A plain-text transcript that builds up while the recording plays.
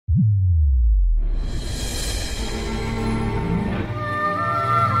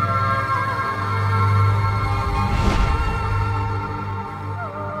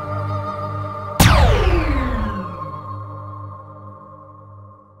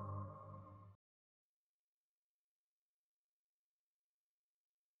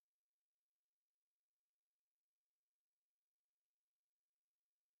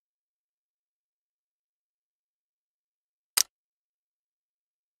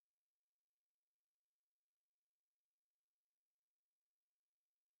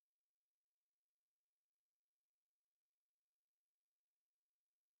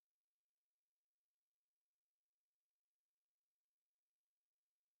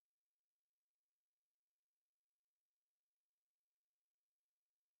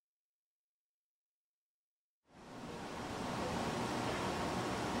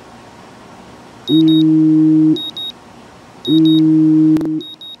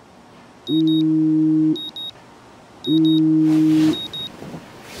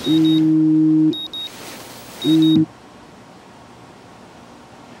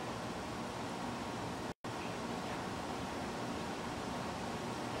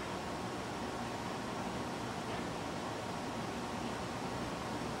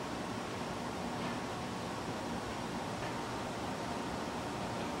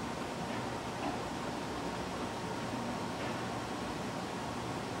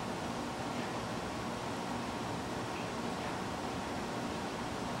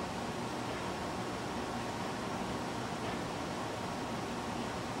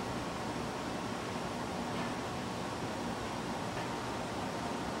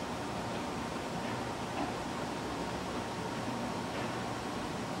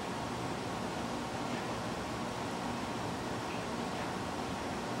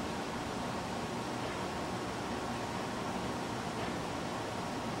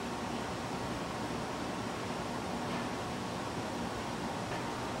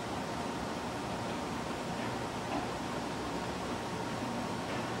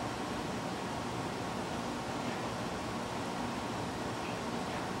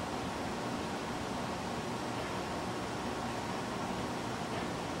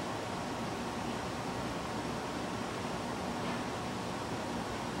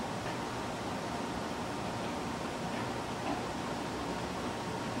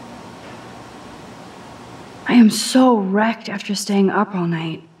I am so wrecked after staying up all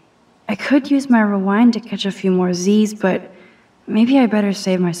night. I could use my rewind to catch a few more Z's, but maybe I better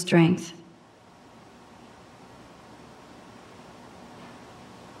save my strength.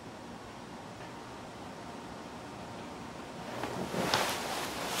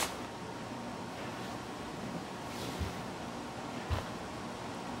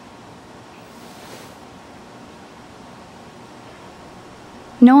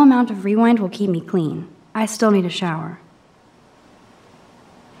 No amount of rewind will keep me clean. I still need a shower.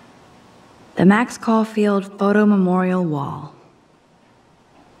 The Max Caulfield Photo Memorial Wall.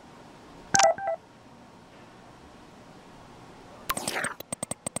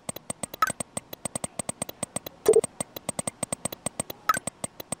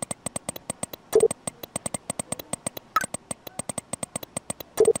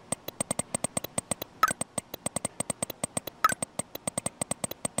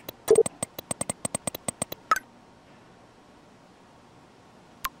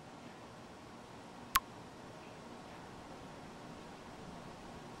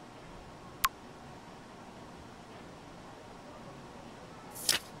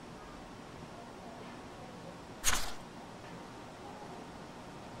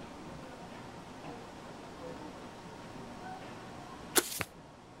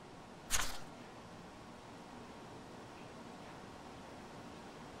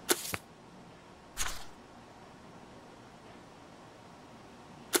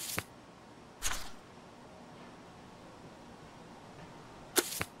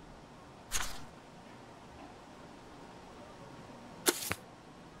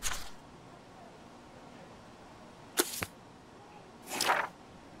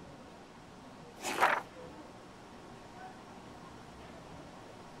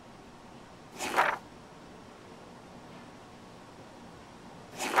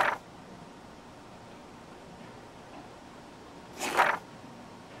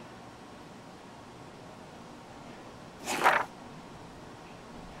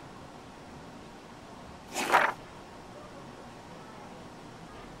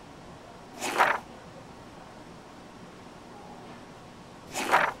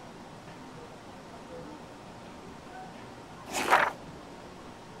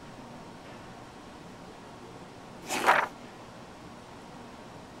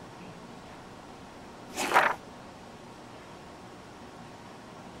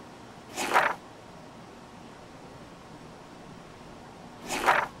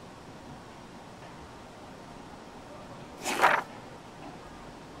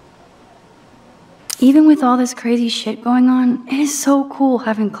 Even with all this crazy shit going on, it is so cool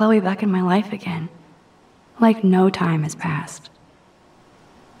having Chloe back in my life again. Like no time has passed.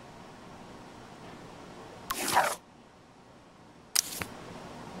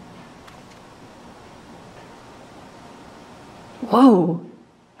 Whoa!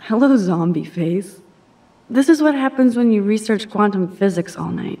 Hello, zombie face. This is what happens when you research quantum physics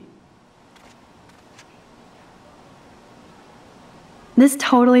all night. This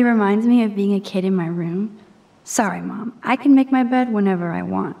totally reminds me of being a kid in my room. Sorry, Mom. I can make my bed whenever I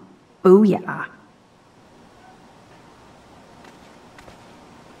want. Booyah.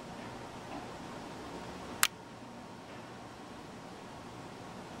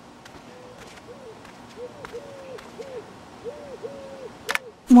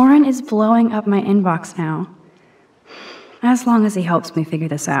 Warren is blowing up my inbox now. As long as he helps me figure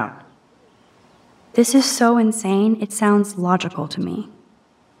this out. This is so insane, it sounds logical to me.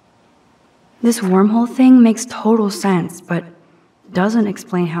 This wormhole thing makes total sense, but doesn't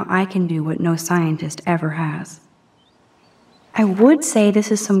explain how I can do what no scientist ever has. I would say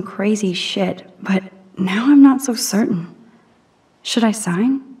this is some crazy shit, but now I'm not so certain. Should I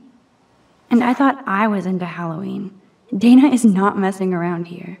sign? And I thought I was into Halloween. Dana is not messing around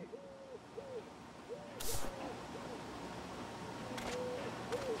here.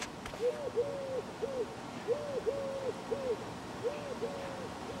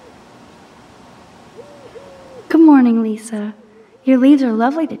 Good morning, Lisa. Your leaves are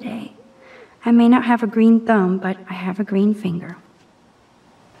lovely today. I may not have a green thumb, but I have a green finger.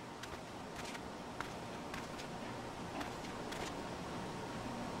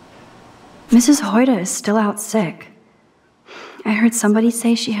 Mrs. Hoyta is still out sick. I heard somebody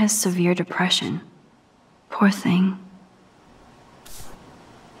say she has severe depression. Poor thing.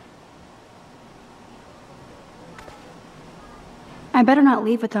 I better not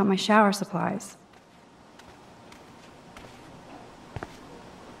leave without my shower supplies.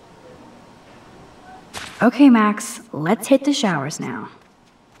 Okay, Max, let's hit the showers now.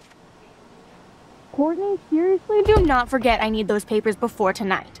 Courtney, seriously? Do not forget I need those papers before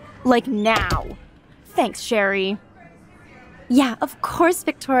tonight. Like now. Thanks, Sherry. Yeah, of course,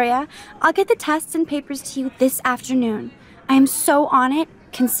 Victoria. I'll get the tests and papers to you this afternoon. I am so on it.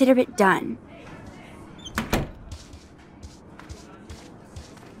 Consider it done.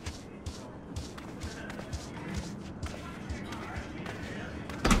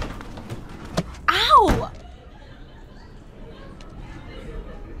 Ow!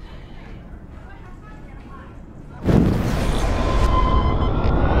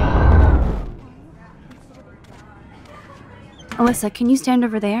 Alyssa, can you stand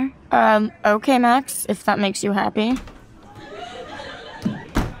over there? Okay, Max, if that makes you happy.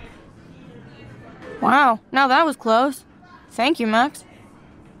 Wow, now that was close. Thank you, Max.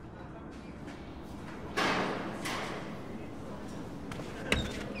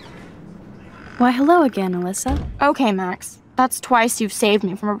 Why, hello again, Alyssa. Okay, Max. That's twice you've saved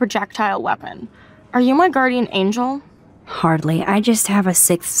me from a projectile weapon. Are you my guardian angel? Hardly. I just have a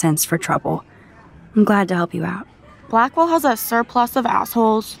sixth sense for trouble. I'm glad to help you out. Blackwell has a surplus of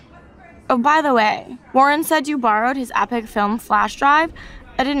assholes. Oh, by the way, Warren said you borrowed his epic film flash drive.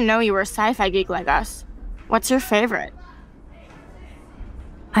 I didn't know you were a sci-fi geek like us. What's your favorite?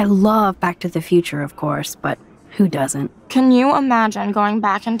 I love Back to the Future, of course, but who doesn't? Can you imagine going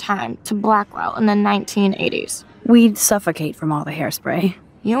back in time to Blackwell in the 1980s? We'd suffocate from all the hairspray.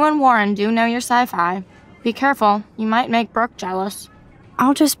 You and Warren do know your sci-fi. Be careful, you might make Brooke jealous.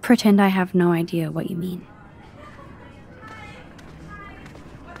 I'll just pretend I have no idea what you mean.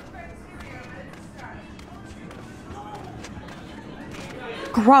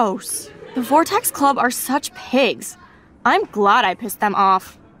 Gross. The Vortex Club are such pigs. I'm glad I pissed them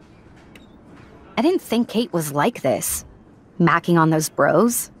off. I didn't think Kate was like this. Macking on those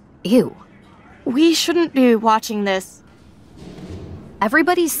bros? Ew. We shouldn't be watching this.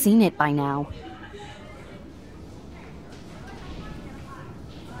 Everybody's seen it by now.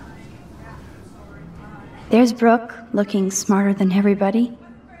 There's Brooke, looking smarter than everybody.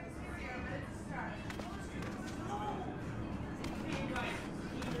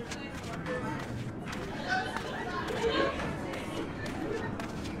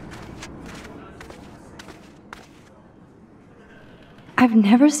 I've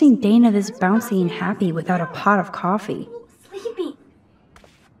never seen Dana this bouncy and happy without a pot of coffee. Sleepy.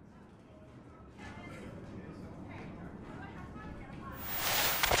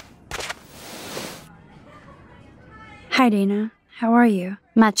 Hi, Dana. How are you?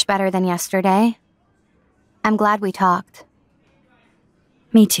 Much better than yesterday. I'm glad we talked.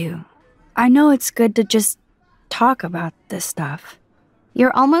 Me too. I know it's good to just talk about this stuff.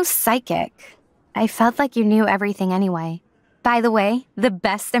 You're almost psychic. I felt like you knew everything anyway. By the way, the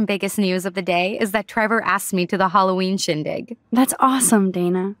best and biggest news of the day is that Trevor asked me to the Halloween shindig. That's awesome,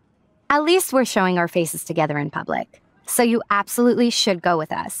 Dana. At least we're showing our faces together in public. So you absolutely should go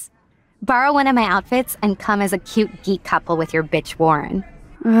with us. Borrow one of my outfits and come as a cute geek couple with your bitch Warren.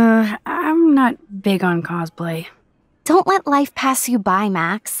 I'm not big on cosplay. Don't let life pass you by,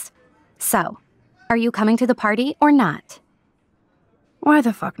 Max. So, are you coming to the party or not? Why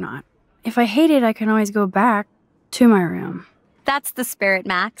the fuck not? If I hate it, I can always go back to my room. That's the spirit,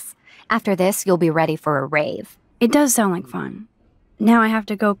 Max. After this, you'll be ready for a rave. It does sound like fun. Now I have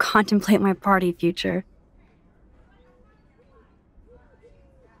to go contemplate my party future.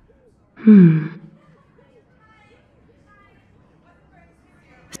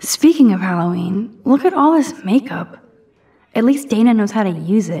 Speaking of Halloween, look at all this makeup. At least Dana knows how to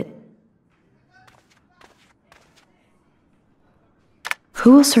use it.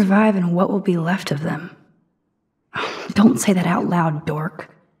 Who will survive and what will be left of them? Don't say that out loud,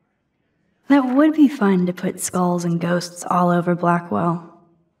 dork. That would be fun to put skulls and ghosts all over Blackwell.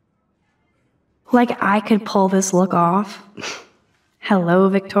 Like I could pull this look off. Hello,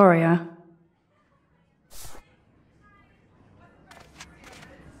 Victoria.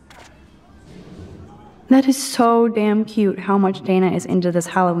 That is so damn cute how much Dana is into this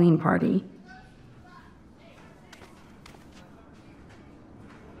Halloween party.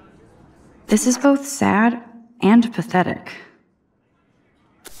 This is both sad and pathetic.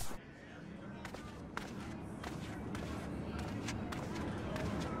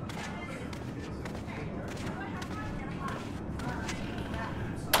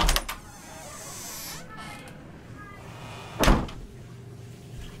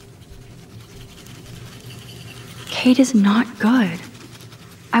 Kate is not good.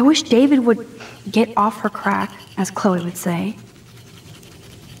 I wish David would get off her crack, as Chloe would say.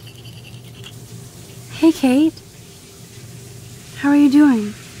 Hey, Kate. How are you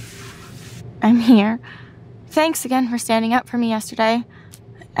doing? I'm here. Thanks again for standing up for me yesterday.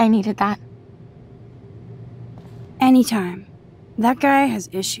 I needed that. Anytime. That guy has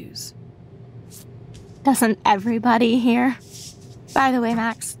issues. Doesn't everybody here? By the way,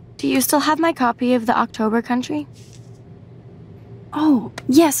 Max, do you still have my copy of the October Country? Oh,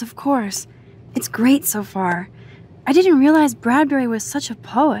 yes, of course. It's great so far. I didn't realize Bradbury was such a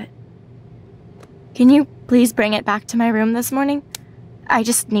poet. Can you please bring it back to my room this morning? I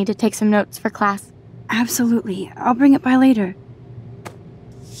just need to take some notes for class. Absolutely. I'll bring it by later.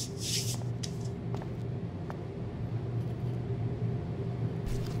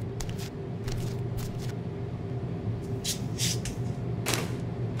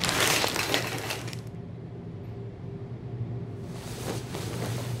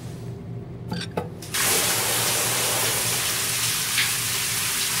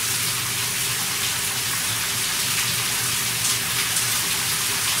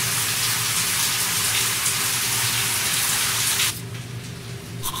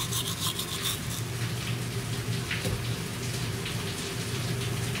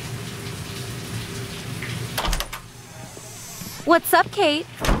 What's up, Kate?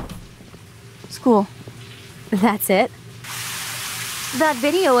 School. That's it? That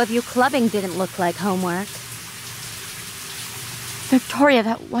video of you clubbing didn't look like homework. Victoria,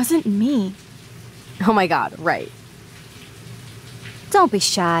 that wasn't me. Oh my god, right. Don't be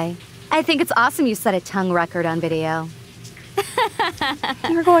shy. I think it's awesome you set a tongue record on video.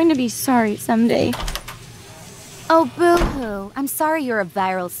 You're going to be sorry someday. Oh, boo-hoo. I'm sorry you're a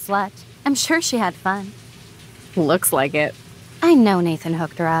viral slut. I'm sure she had fun. Looks like it. I know Nathan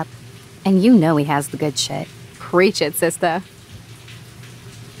hooked her up. And you know he has the good shit. Preach it, sister.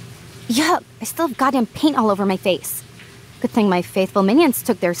 Yup, I still have goddamn paint all over my face. Good thing my faithful minions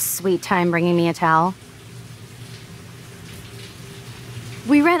took their sweet time bringing me a towel.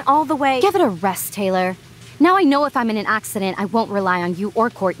 We ran all the way. Give it a rest, Taylor. Now I know if I'm in an accident, I won't rely on you or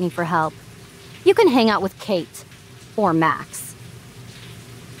Courtney for help. You can hang out with Kate. Or Max.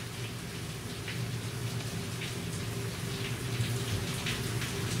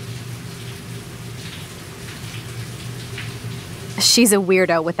 She's a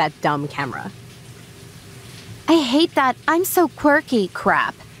weirdo with that dumb camera. I hate that I'm so quirky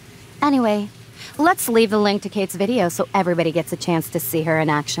crap. Anyway, let's leave the link to Kate's video so everybody gets a chance to see her in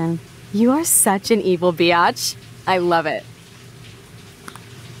action. You are such an evil biatch. I love it.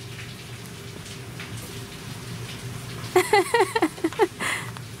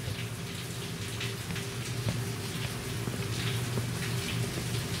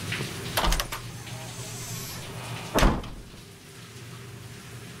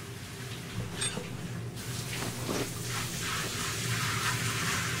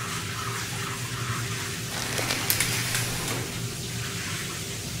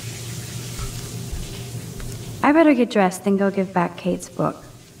 I better get dressed and go give back Kate's book.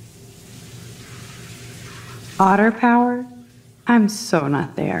 Otter power? I'm so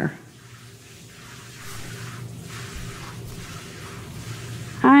not there.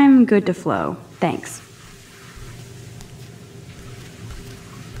 I'm good to flow, thanks.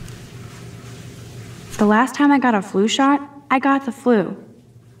 The last time I got a flu shot, I got the flu.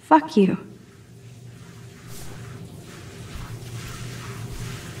 Fuck you.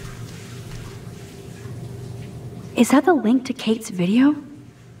 Is that the link to Kate's video?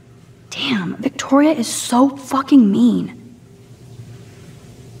 Damn, Victoria is so fucking mean.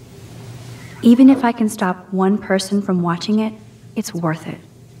 Even if I can stop one person from watching it, it's worth it.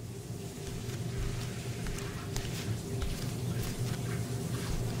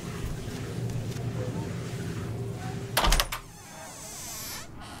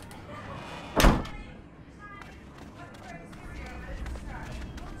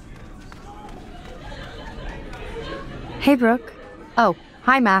 Hey, Brooke. Oh,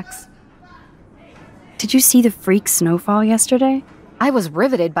 hi, Max. Did you see the freak snowfall yesterday? I was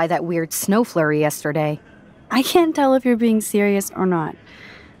riveted by that weird snow flurry yesterday. I can't tell if you're being serious or not.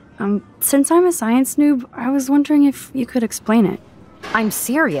 Since I'm a science noob, I was wondering if you could explain it. I'm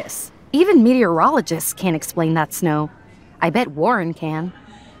serious. Even meteorologists can't explain that snow. I bet Warren can.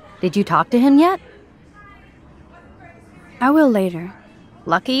 Did you talk to him yet? I will later.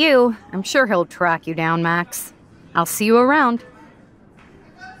 Lucky you. I'm sure he'll track you down, Max. I'll see you around.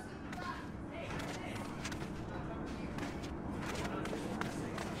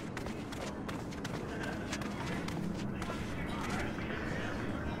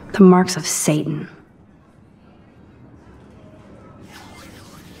 The marks of Satan.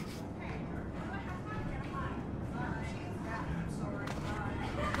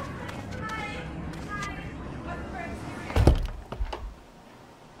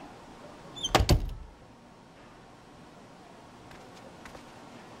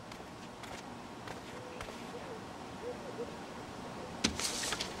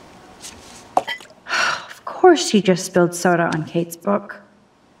 Of course she just spilled soda on Kate's book.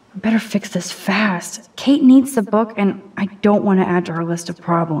 I better fix this fast. Kate needs the book, and I don't want to add to her list of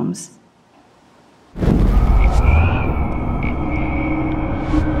problems.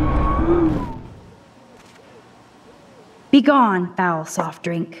 Begone, foul soft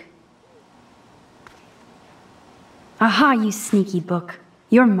drink. Aha, you sneaky book.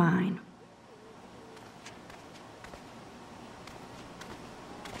 You're mine.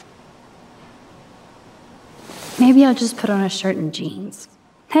 Maybe I'll just put on a shirt and jeans.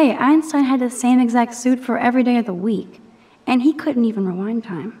 Hey, Einstein had the same exact suit for every day of the week, and he couldn't even rewind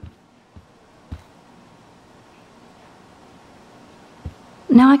time.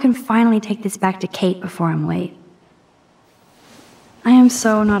 Now I can finally take this back to Kate before I'm late. I am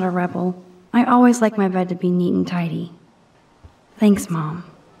so not a rebel. I always like my bed to be neat and tidy. Thanks, Mom.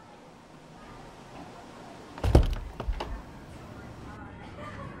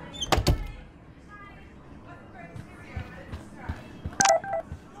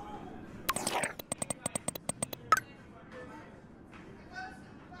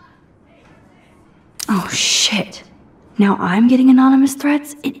 Oh, shit. Now I'm getting anonymous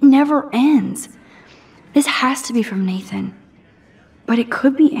threats? It never ends. This has to be from Nathan. But it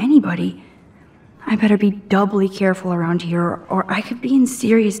could be anybody. I better be doubly careful around here, or I could be in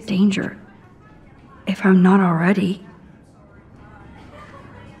serious danger. If I'm not already.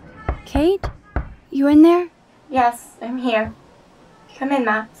 Kate? You in there? Yes, I'm here. Come in,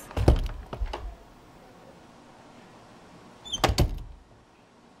 Max.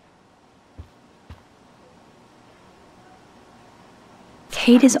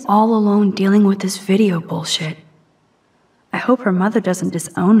 Kate is all alone dealing with this video bullshit. I hope her mother doesn't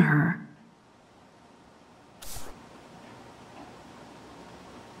disown her.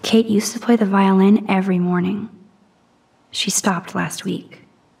 Kate used to play the violin every morning. She stopped last week.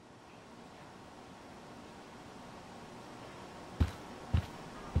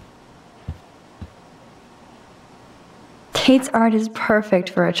 Kate's art is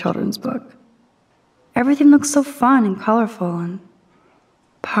perfect for a children's book. Everything looks so fun and colorful and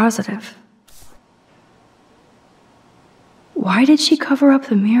positive. Why did she cover up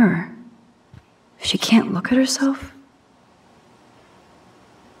the mirror? She can't look at herself?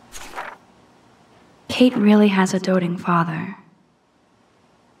 Kate really has a doting father.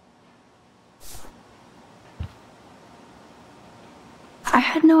 I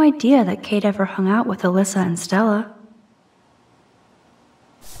had no idea that Kate ever hung out with Alyssa and Stella.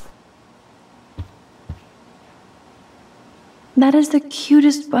 That is the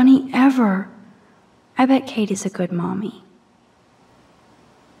cutest bunny ever. I bet Kate is a good mommy.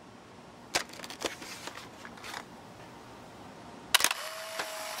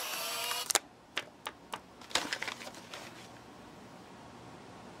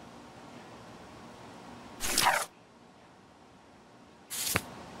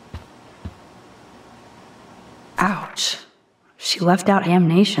 Ouch. She left out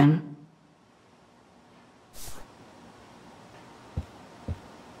Amnation.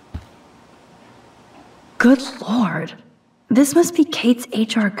 Good lord. This must be Kate's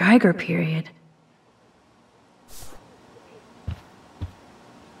H.R. Geiger period.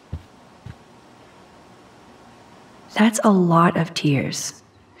 That's a lot of tears.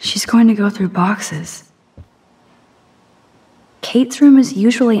 She's going to go through boxes. Kate's room is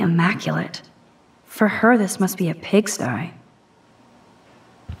usually immaculate. For her, this must be a pigsty.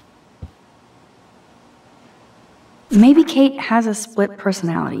 Maybe Kate has a split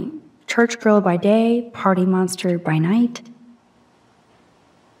personality. Church girl by day, party monster by night.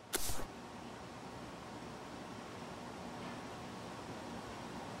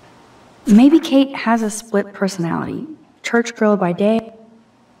 Maybe Kate has a split personality. Church girl by day.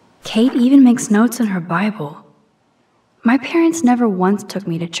 Kate even makes notes in her Bible. My parents never once took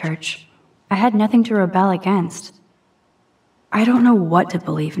me to church. I had nothing to rebel against. I don't know what to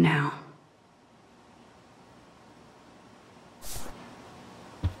believe now.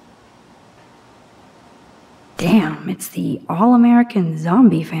 Damn, it's the all-American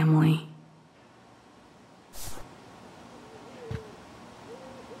zombie family.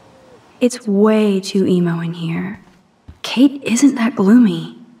 It's way too emo in here. Kate isn't that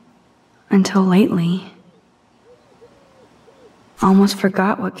gloomy. Until lately. Almost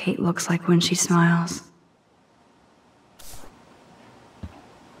forgot what Kate looks like when she smiles.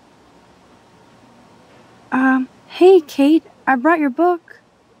 Hey Kate, I brought your book.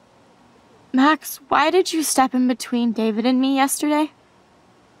 Max, why did you step in between David and me yesterday?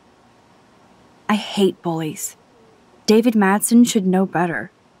 I hate bullies. David Madsen should know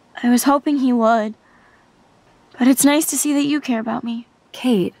better. I was hoping he would. But it's nice to see that you care about me.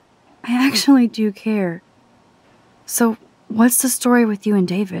 Kate, I actually do care. So, what's the story with you and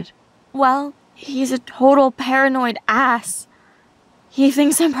David? Well, he's a total paranoid ass. He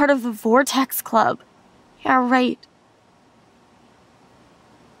thinks I'm part of the Vortex Club. Yeah, right.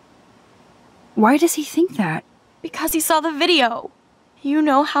 Why does he think that? Because he saw the video. You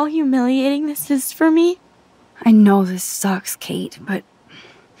know how humiliating this is for me? I know this sucks, Kate, but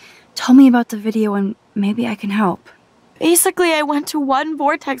tell me about the video and maybe I can help. Basically, I went to one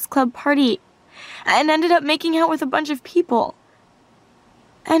Vortex Club party and ended up making out with a bunch of people.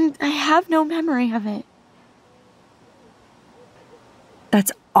 And I have no memory of it.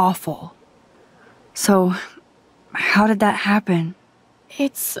 That's awful. So, how did that happen?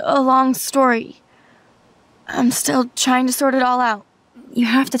 It's a long story. I'm still trying to sort it all out. You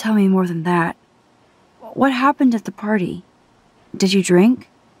have to tell me more than that. What happened at the party? Did you drink?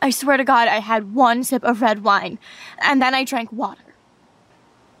 I swear to God, I had one sip of red wine, and then I drank water.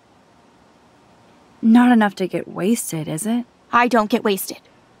 Not enough to get wasted, is it? I don't get wasted.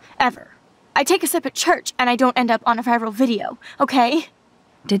 Ever. I take a sip at church, and I don't end up on a viral video, okay?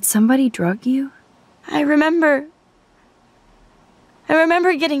 Did somebody drug you? I remember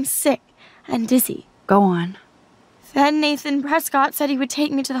getting sick and dizzy. Go on. Then Nathan Prescott said he would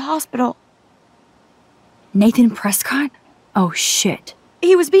take me to the hospital. Nathan Prescott? Oh, shit.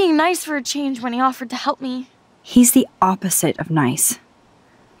 He was being nice for a change when he offered to help me. He's the opposite of nice.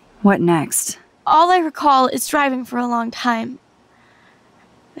 What next? All I recall is driving for a long time.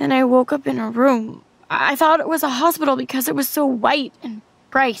 Then I woke up in a room. I thought it was a hospital because it was so white and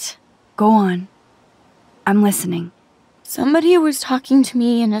bright. Go on. I'm listening. Somebody was talking to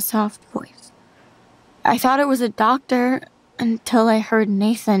me in a soft voice. I thought it was a doctor until I heard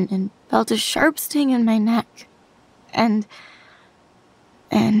Nathan and felt a sharp sting in my neck. And?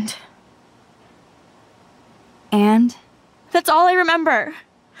 That's all I remember.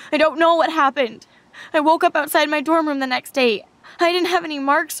 I don't know what happened. I woke up outside my dorm room the next day. I didn't have any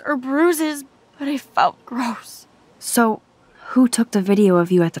marks or bruises, but I felt gross. So, who took the video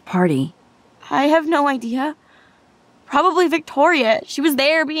of you at the party? I have no idea. Probably Victoria. She was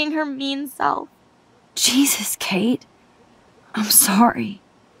there being her mean self. Jesus, Kate. I'm sorry.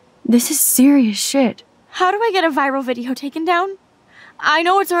 This is serious shit. How do I get a viral video taken down? I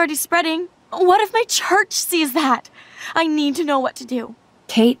know it's already spreading. What if my church sees that? I need to know what to do.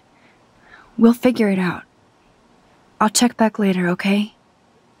 Kate, we'll figure it out. I'll check back later, okay?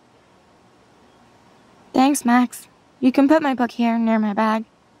 Thanks, Max. You can put my book here near my bag.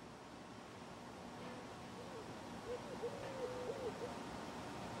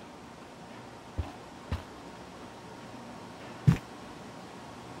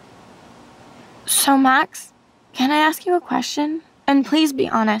 So, Max, can I ask you a question? And please be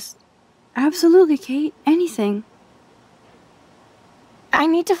honest. Absolutely, Kate. Anything. I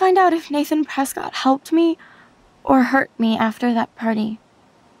need to find out if Nathan Prescott helped me or hurt me after that party.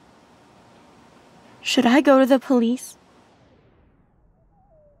 Should I go to the police?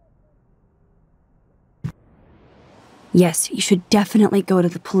 Yes, you should definitely go to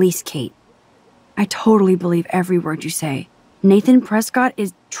the police, Kate. I totally believe every word you say. Nathan Prescott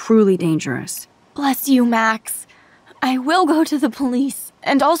is truly dangerous. Bless you, Max. I will go to the police,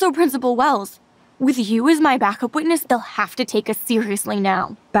 and also Principal Wells. With you as my backup witness, they'll have to take us seriously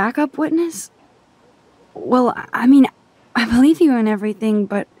now. Backup witness? Well, I mean, I believe you in everything,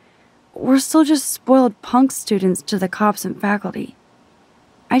 but we're still just spoiled punk students to the cops and faculty.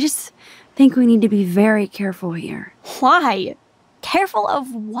 I just think we need to be very careful here. Why? Careful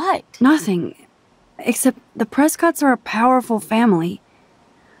of what? Nothing. Except the Prescotts are a powerful family.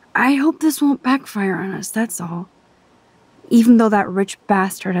 I hope this won't backfire on us, that's all. even though that rich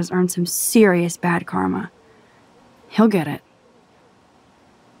bastard has earned some serious bad karma. He'll get it.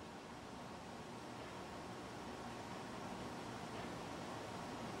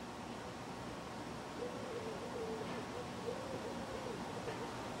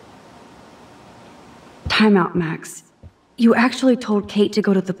 Time out, Max. You actually told Kate to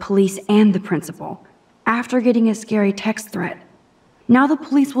go to the police and the principal, after getting a scary text threat. Now the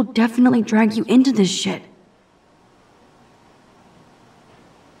police will definitely drag you into this shit.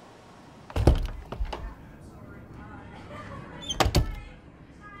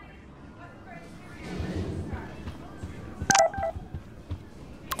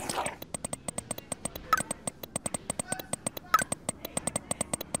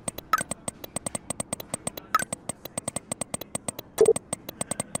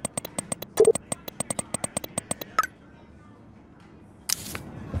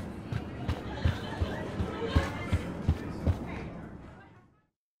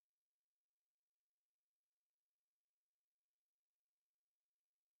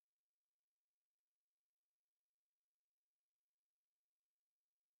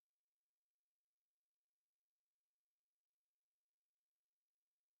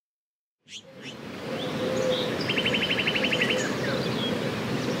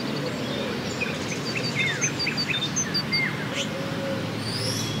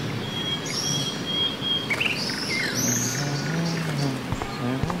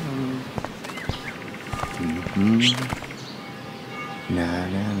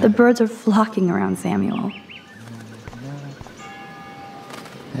 The birds are flocking around Samuel.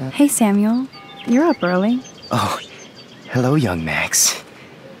 Hey, Samuel. You're up early. Oh, hello, young Max.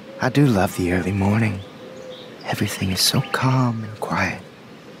 I do love the early morning. Everything is so calm and quiet.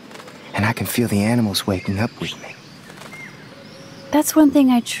 And I can feel the animals waking up with me. That's one thing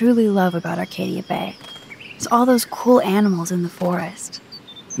I truly love about Arcadia Bay. It's all those cool animals in the forest.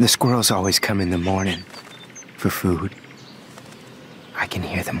 The squirrels always come in the morning for food. I can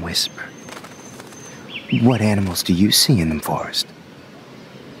hear them whisper. What animals do you see in the forest?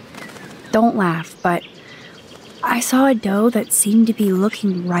 Don't laugh, but I saw a doe that seemed to be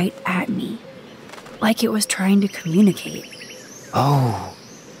looking right at me, like it was trying to communicate. Oh,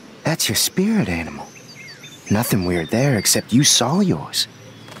 that's your spirit animal. Nothing weird there except you saw yours.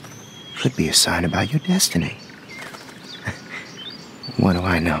 Could be a sign about your destiny. What do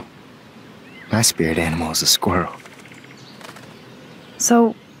I know? My spirit animal is a squirrel.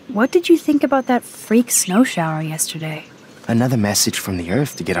 So, what did you think about that freak snow shower yesterday? Another message from the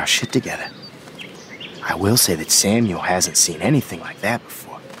Earth to get our shit together. I will say that Samuel hasn't seen anything like that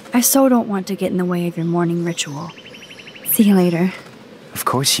before. I so don't want to get in the way of your morning ritual. See you later. Of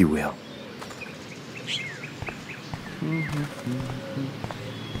course you will.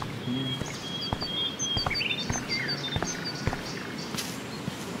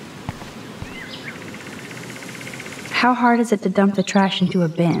 How hard is it to dump the trash into a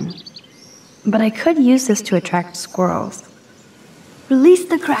bin? But I could use this to attract squirrels. Release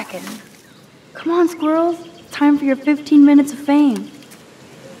the Kraken! Come on, squirrels. Time for your 15 minutes of fame.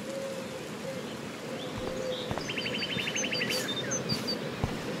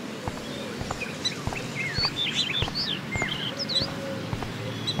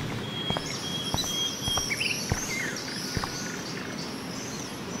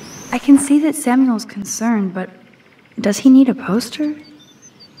 I can see that Samuel's concerned, but does he need a poster?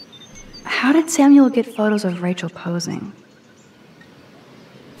 How did Samuel get photos of Rachel posing?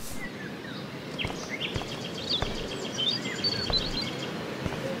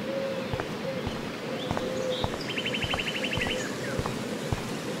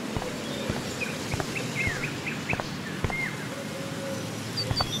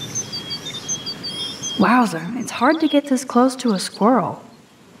 Wowzer, it's hard to get this close to a squirrel.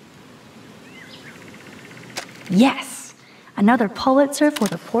 Yes! Another Pulitzer for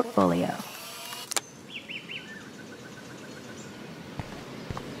the portfolio.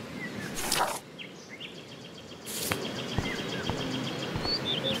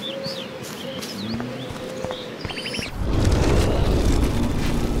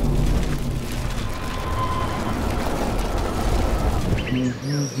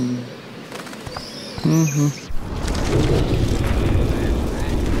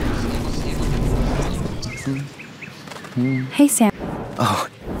 Hey, Sam. Oh.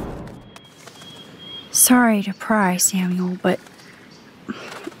 Sorry to pry, Samuel, but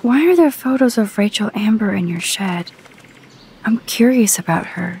why are there photos of Rachel Amber in your shed? I'm curious about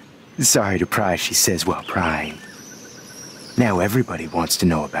her. Sorry to pry, she says while prying. Now everybody wants to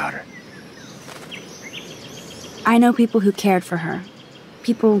know about her. I know people who cared for her.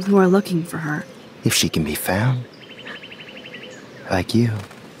 People who are looking for her. If she can be found, like you.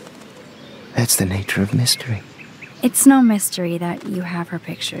 That's the nature of mystery. It's no mystery that you have her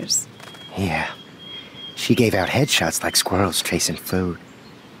pictures. Yeah. She gave out headshots like squirrels chasing food.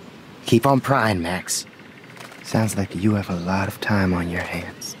 Keep on prying, Max. Sounds like you have a lot of time on your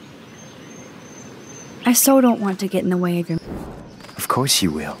hands. I so don't want to get in the way of your... Of course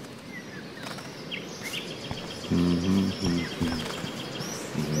you will.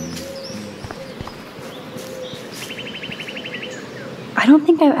 I don't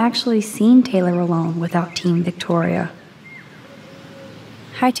think I've actually seen Taylor alone without Team Victoria.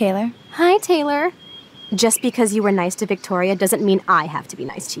 Hi, Taylor. Hi, Taylor. Just because you were nice to Victoria doesn't mean I have to be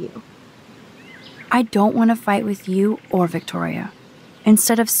nice to you. I don't want to fight with you or Victoria.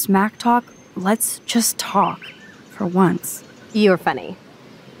 Instead of smack talk, let's just talk. For once. You're funny.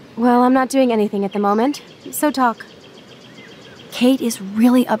 Well, I'm not doing anything at the moment, so talk. Kate is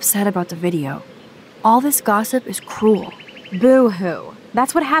really upset about the video. All this gossip is cruel. Boo-hoo.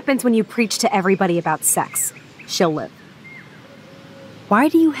 That's what happens when you preach to everybody about sex. She'll live. Why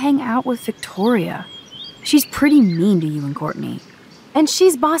do you hang out with Victoria? She's pretty mean to you and Courtney. And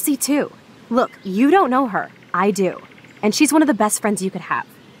she's bossy too. Look, you don't know her. I do. And she's one of the best friends you could have.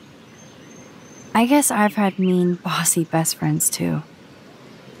 I guess I've had mean, bossy best friends too.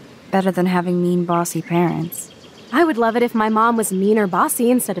 Better than having mean, bossy parents. I would love it if my mom was mean or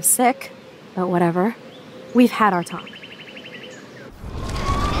bossy instead of sick. But whatever. We've had our talk.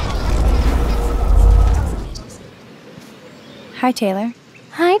 Hi, Taylor.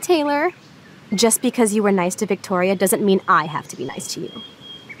 Hi, Taylor. Just because you were nice to Victoria doesn't mean I have to be nice to you.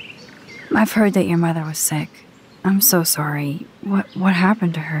 I've heard that your mother was sick. I'm so sorry. What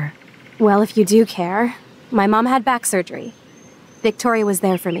happened to her? Well, if you do care, my mom had back surgery. Victoria was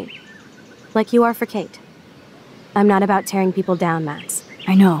there for me. Like you are for Kate. I'm not about tearing people down, Max.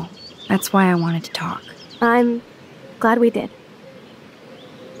 I know. That's why I wanted to talk. I'm glad we did.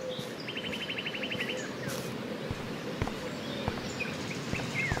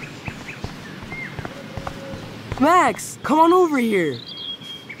 Max, come on over here.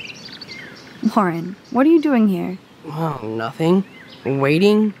 Lauren, what are you doing here? Oh, nothing.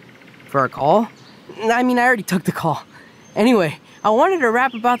 Waiting for a call? I mean, I already took the call. Anyway, I wanted to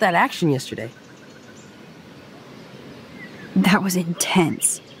rap about that action yesterday. That was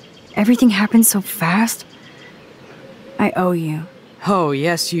intense. Everything happened so fast. I owe you. Oh,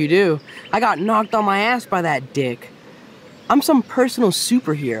 yes, you do. I got knocked on my ass by that dick. I'm some personal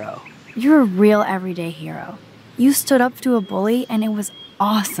superhero. You're a real everyday hero. You stood up to a bully and it was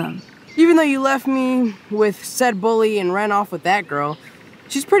awesome. Even though you left me with said bully and ran off with that girl,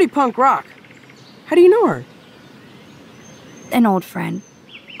 she's pretty punk rock. How do you know her? An old friend,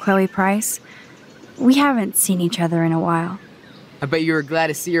 Chloe Price. We haven't seen each other in a while. I bet you were glad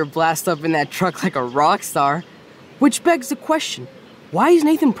to see her blast up in that truck like a rock star. Which begs the question, why is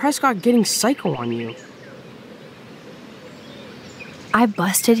Nathan Prescott getting psycho on you? I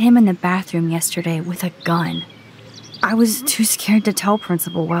busted him in the bathroom yesterday with a gun. I was too scared to tell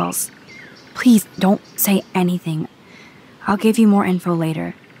Principal Wells. Please don't say anything. I'll give you more info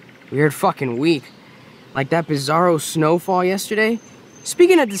later. Weird fucking week. Like that bizarro snowfall yesterday.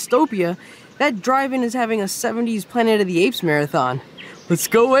 Speaking of dystopia, that drive-in is having a 70s Planet of the Apes marathon. Let's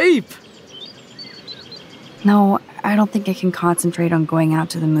go ape! No, I don't think I can concentrate on going out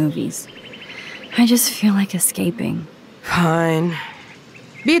to the movies. I just feel like escaping. Fine.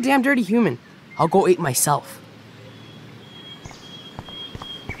 Be a damn dirty human. I'll go ape myself.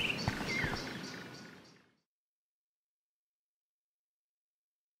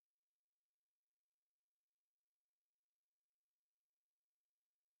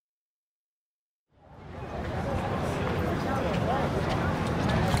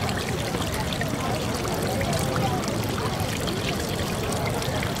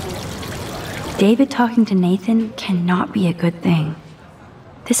 David talking to Nathan cannot be a good thing.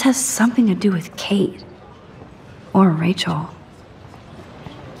 This has something to do with Kate. Or Rachel.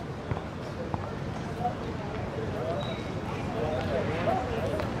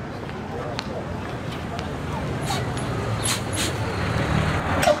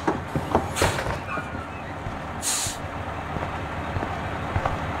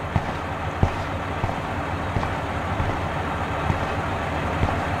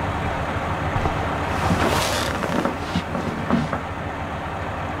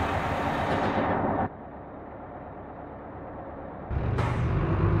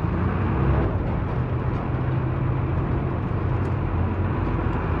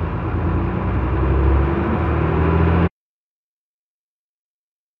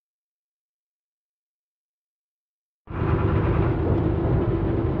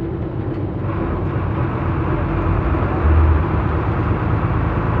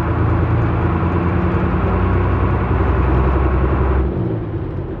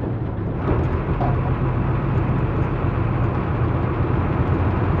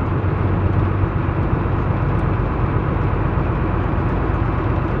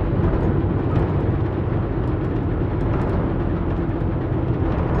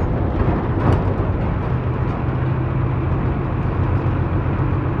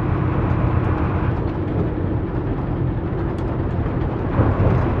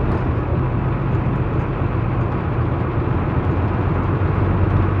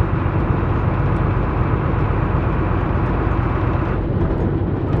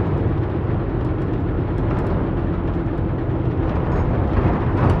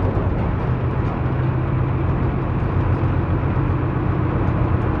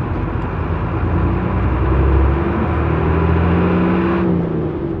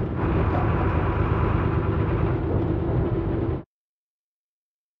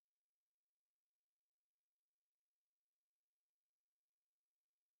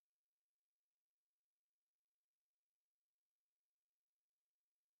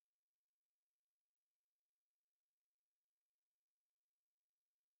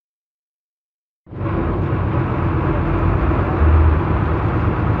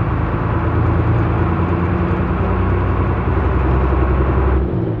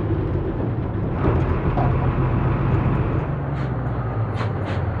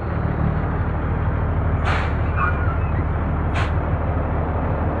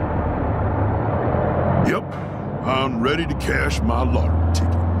 Yep, I'm ready to cash my lottery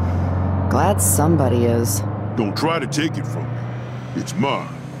ticket. Glad somebody is. Don't try to take it from me. It's mine.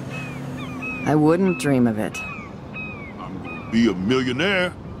 I wouldn't dream of it. I'm gonna be a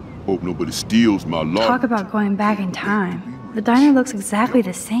millionaire. Hope nobody steals my lottery. Talk about going back in time. The diner looks exactly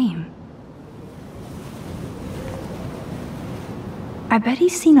the same. I bet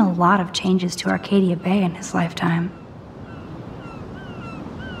he's seen a lot of changes to Arcadia Bay in his lifetime.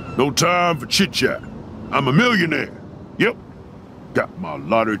 No time for chit-chat. I'm a millionaire. Yep. Got my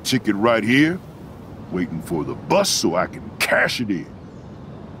lottery ticket right here. Waiting for the bus so I can cash it in.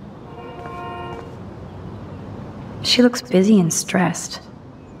 She looks busy and stressed.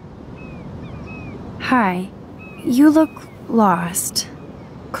 Hi. You look lost.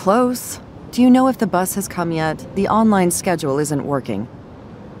 Close. Do you know if the bus has come yet? The online schedule isn't working.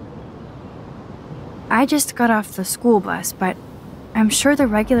 I just got off the school bus, but I'm sure the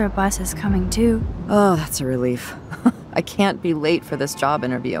regular bus is coming too. Oh, that's a relief. I can't be late for this job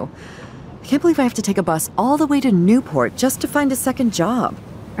interview. I can't believe I have to take a bus all the way to Newport just to find a second job.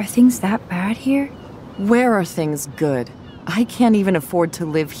 Are things that bad here? Where are things good? I can't even afford to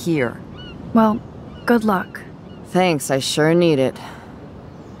live here. Well, good luck. Thanks, I sure need it.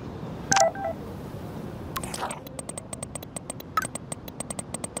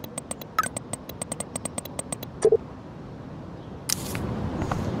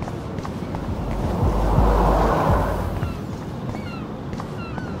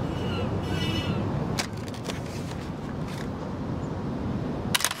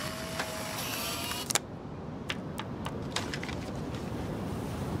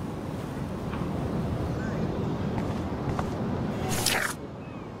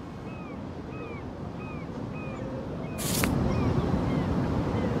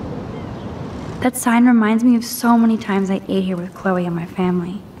 That sign reminds me of so many times I ate here with Chloe and my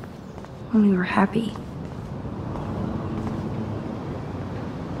family. When we were happy.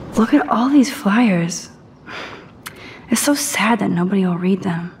 Look at all these flyers. It's so sad that nobody will read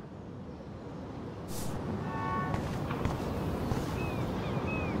them.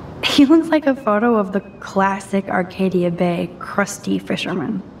 He looks like a photo of the classic Arcadia Bay crusty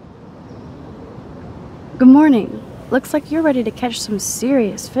fisherman. Good morning. Looks like you're ready to catch some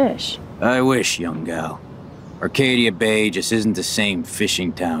serious fish. I wish, young gal. Arcadia Bay just isn't the same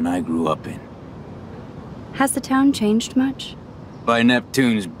fishing town I grew up in. Has the town changed much? By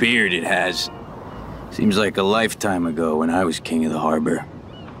Neptune's beard, it has. Seems like a lifetime ago when I was king of the harbor.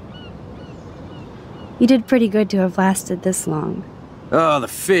 You did pretty good to have lasted this long. Oh, the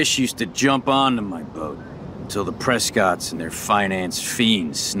fish used to jump onto my boat until the Prescotts and their finance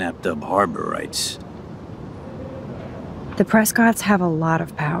fiends snapped up harbor rights. The Prescotts have a lot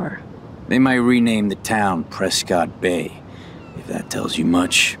of power. They might rename the town Prescott Bay, if that tells you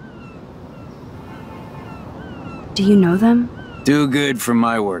much. Do you know them? Do good for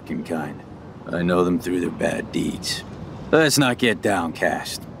my working kind. I know them through their bad deeds. Let's not get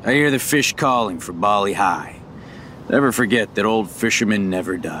downcast. I hear the fish calling for Bali High. Never forget that old fishermen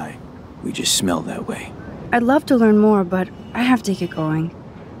never die. We just smell that way. I'd love to learn more, but I have to get going.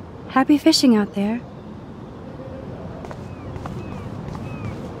 Happy fishing out there.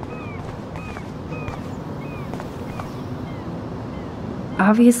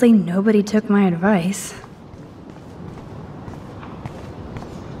 Obviously, nobody took my advice.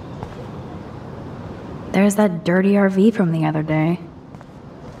 There's that dirty RV from the other day.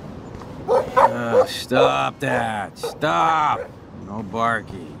 Stop that! Stop! No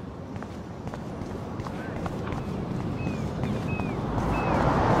barky.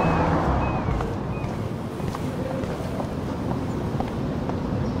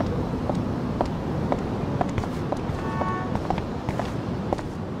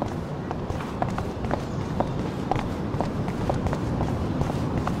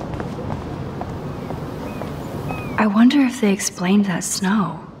 I wonder if they explained that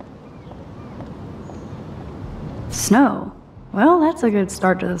snow. Snow? Well, that's a good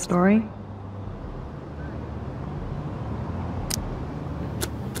start to the story.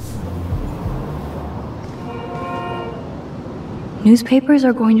 Newspapers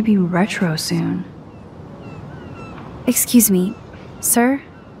are going to be retro soon. Excuse me, sir?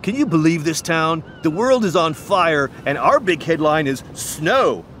 Can you believe this town? The world is on fire, and our big headline is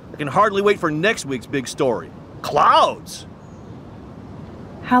snow. I can hardly wait for next week's big story. Clouds!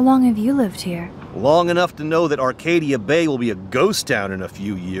 How long have you lived here? Long enough to know that Arcadia Bay will be a ghost town in a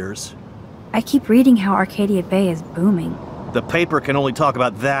few years. I keep reading how Arcadia Bay is booming. The paper can only talk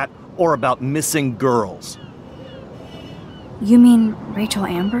about that or about missing girls. You mean Rachel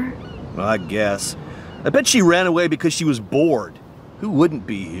Amber? I guess. I bet she ran away because she was bored. Who wouldn't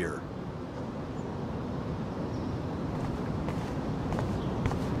be here?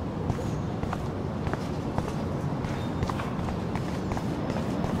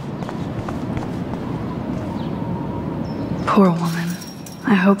 Poor woman.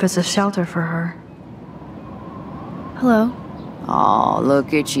 I hope there's a shelter for her. Hello. Oh,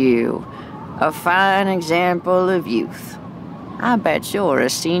 look at you. A fine example of youth. I bet you're a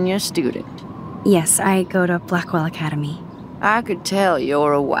senior student. Yes, I go to Blackwell Academy. I could tell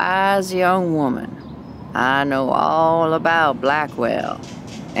you're a wise young woman. I know all about Blackwell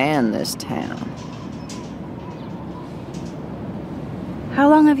and this town. How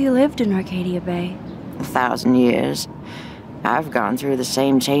long have you lived in Arcadia Bay? 1,000 years. I've gone through the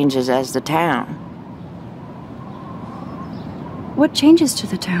same changes as the town. What changes to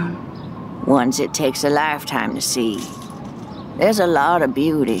the town? Ones it takes a lifetime to see. There's a lot of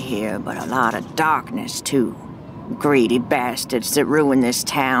beauty here, but a lot of darkness, too. Greedy bastards that ruin this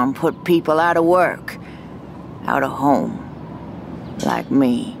town, put people out of work, out of home, like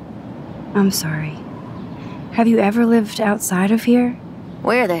me. I'm sorry. Have you ever lived outside of here?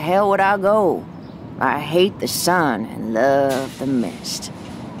 Where the hell would I go? I hate the sun and love the mist.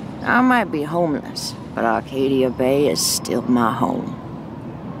 I might be homeless, but Arcadia Bay is still my home.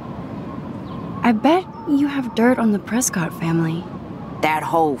 I bet you have dirt on the Prescott family. That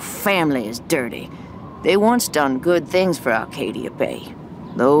whole family is dirty. They once done good things for Arcadia Bay.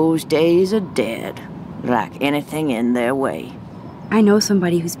 Those days are dead, like anything in their way. I know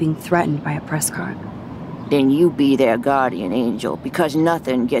somebody who's being threatened by a Prescott. Then you be their guardian angel, because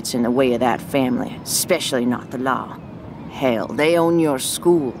nothing gets in the way of that family, especially not the law. Hell, they own your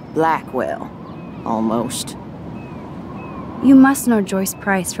school, Blackwell. Almost. You must know Joyce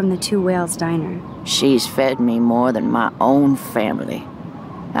Price from the Two Whales Diner. She's fed me more than my own family.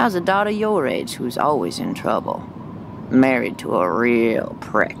 How's a daughter your age who's always in trouble? Married to a real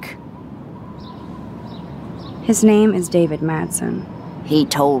prick. His name is David Madsen. He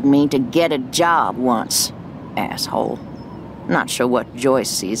told me to get a job once. Asshole. Not sure what Joyce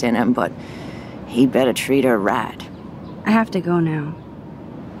sees in him, but he better treat her right. I have to go now.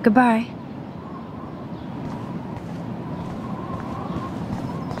 Goodbye.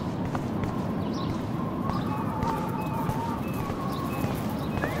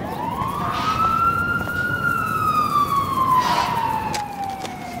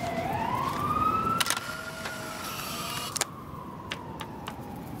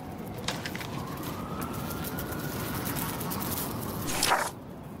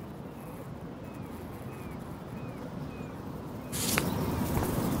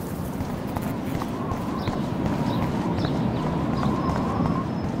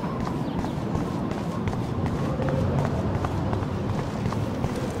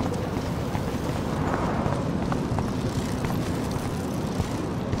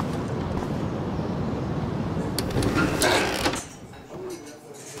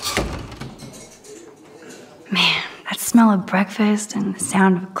 Smell of breakfast and the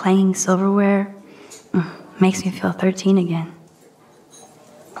sound of clanging silverware makes me feel 13 again.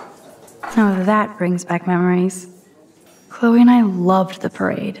 Oh, that brings back memories. Chloe and I loved the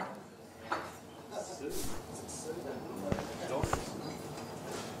parade.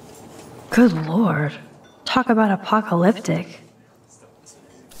 Good Lord. Talk about apocalyptic.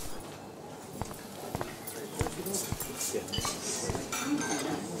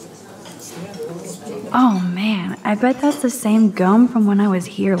 Oh man, I bet that's the same gum from when I was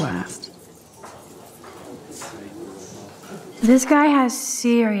here last. This guy has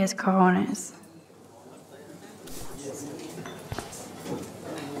serious cojones.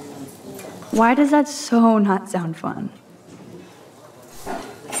 Why does that so not sound fun?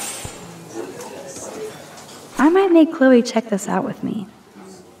 I might make Chloe check this out with me.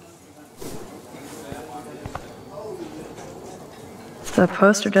 The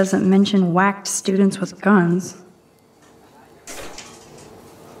poster doesn't mention whacked students with guns.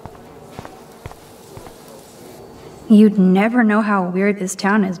 You'd never know how weird this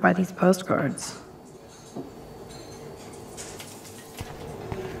town is by these postcards.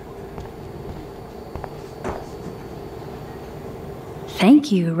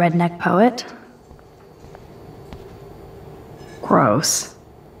 Thank you, redneck poet. Gross.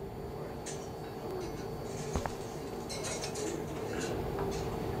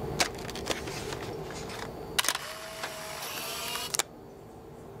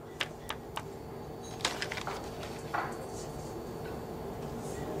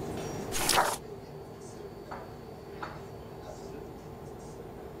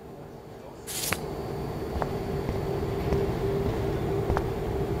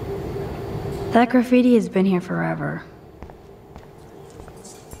 That graffiti has been here forever.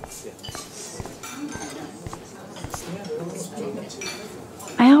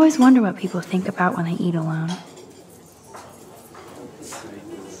 I always wonder what people think about when they eat alone.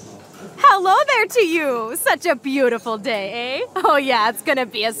 Hello there, to you. Such a beautiful day, eh? Oh yeah, it's gonna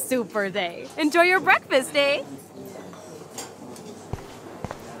be a super day. Enjoy your breakfast, eh?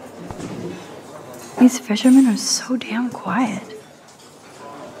 These fishermen are so damn quiet.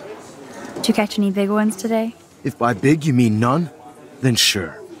 Did you catch any big ones today? If by big you mean none, then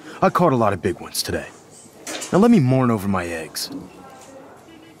sure. I caught a lot of big ones today. Now let me mourn over my eggs.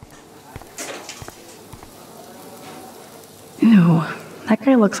 Ew, that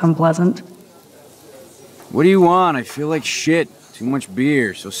guy looks unpleasant. What do you want? I feel like shit. Too much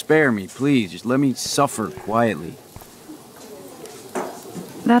beer, so spare me, please. Just let me suffer quietly.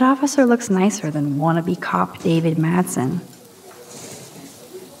 That officer looks nicer than wannabe cop David Madsen.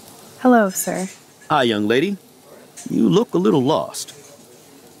 Hello, sir. Hi, young lady. You look a little lost.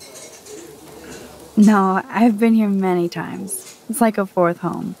 No, I've been here many times. It's like a fourth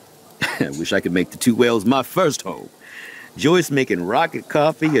home. I wish I could make the Two Whales my first home. Joyce making rocket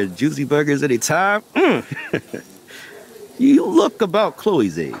coffee and juicy burgers anytime. You look about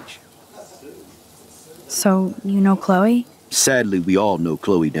Chloe's age. So, you know Chloe? Sadly, we all know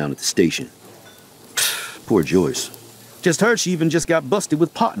Chloe down at the station. Poor Joyce. Just heard she even just got busted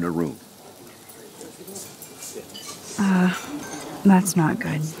with pot in her room. That's not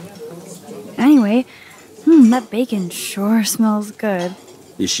good. Anyway, that bacon sure smells good.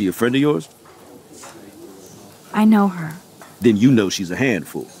 Is she a friend of yours? I know her. Then you know she's a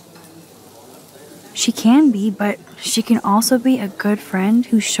handful. She can be, but she can also be a good friend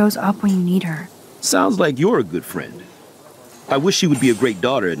who shows up when you need her. Sounds like you're a good friend. I wish she would be a great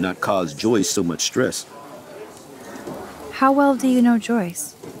daughter and not cause Joyce so much stress. How well do you know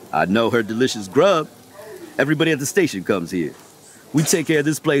Joyce? I know her delicious grub. Everybody at the station comes here. We take care of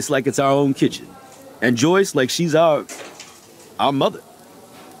this place like it's our own kitchen. And Joyce like she's our mother.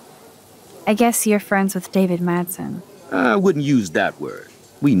 I guess you're friends with David Madsen. I wouldn't use that word.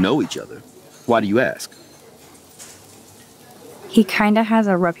 We know each other. Why do you ask? He kinda has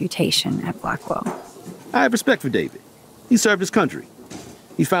a reputation at Blackwell. I have respect for David. He served his country.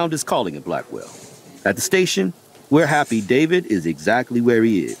 He found his calling at Blackwell. At the station, we're happy David is exactly where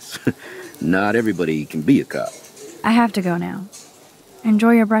he is. Not everybody can be a cop. I have to go now.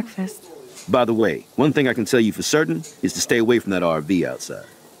 Enjoy your breakfast. By the way, one thing I can tell you for certain is to stay away from that RV outside.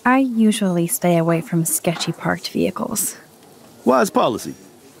 I usually stay away from sketchy parked vehicles. Wise policy.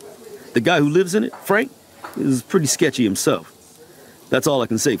 The guy who lives in it, Frank, is pretty sketchy himself. That's all I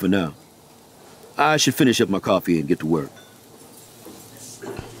can say for now. I should finish up my coffee and get to work.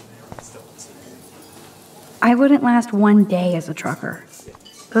 I wouldn't last one day as a trucker.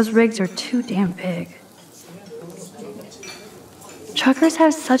 Those rigs are too damn big. Truckers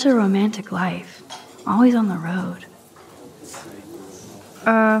have such a romantic life, always on the road.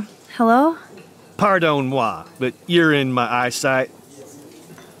 Hello? Pardon moi, but you're in my eyesight.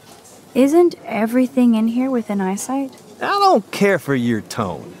 Isn't everything in here within eyesight? I don't care for your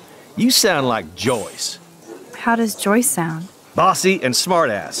tone. You sound like Joyce. How does Joyce sound? Bossy and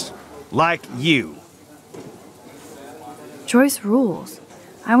smartass. Like you. Joyce rules.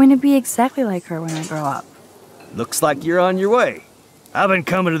 I want to be exactly like her when I grow up. Looks like you're on your way. I've been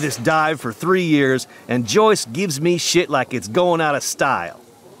coming to this dive for 3 years, and Joyce gives me shit like it's going out of style.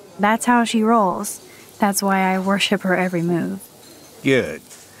 That's how she rolls. That's why I worship her every move. Good.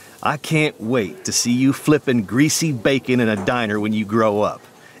 I can't wait to see you flipping greasy bacon in a diner when you grow up.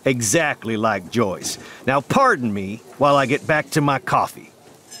 Exactly like Joyce. Now pardon me while I get back to my coffee.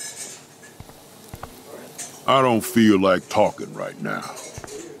 I don't feel like talking right now.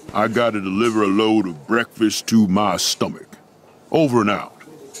 I gotta deliver a load of breakfast to my stomach. Over and out.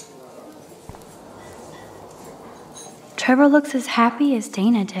 Trevor looks as happy as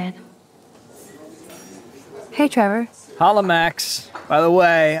Dana did. Hey, Trevor. Holla, Max. By the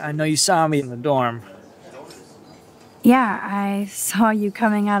way, I know you saw me in the dorm. Yeah, I saw you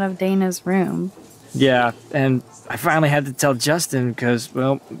coming out of Dana's room. Yeah, and I finally had to tell Justin because,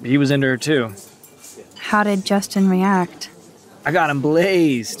 well, he was into her too. How did Justin react? I got him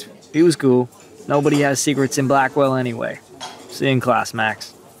blazed. He was cool. Nobody has secrets in Blackwell anyway. See you in class,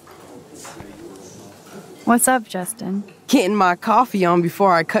 Max. What's up, Justin? Getting my coffee on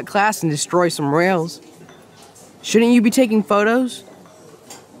before I cut class and destroy some rails. Shouldn't you be taking photos?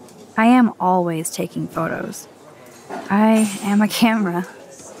 I am always taking photos. I am a camera.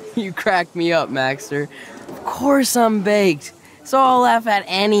 You crack me up, Maxter. Of course I'm baked, so I'll laugh at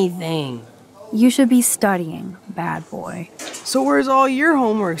anything. You should be studying, bad boy. So where's all your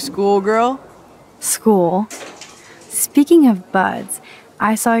homework, schoolgirl? School? Speaking of buds,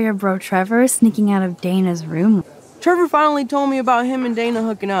 I saw your bro Trevor sneaking out of Dana's room. Trevor finally told me about him and Dana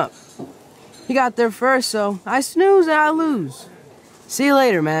hooking up. He got there first, so I snooze and I lose. See you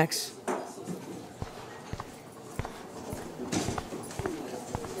later, Max.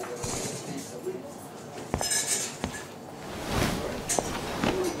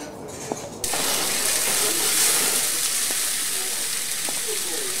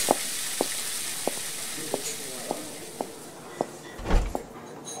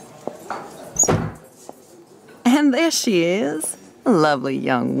 There she is. Lovely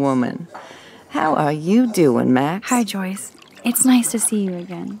young woman. How are you doing, Max? Hi, Joyce. It's nice to see you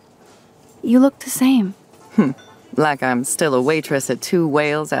again. You look the same. Like I'm still a waitress at Two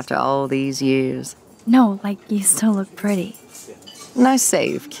Whales after all these years. No, like you still look pretty. Nice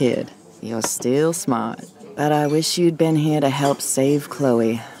save, kid. You're still smart. But I wish you'd been here to help save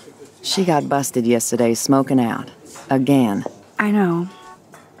Chloe. She got busted yesterday smoking out. Again. I know.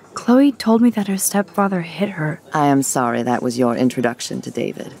 Chloe told me that her stepfather hit her. I am sorry that was your introduction to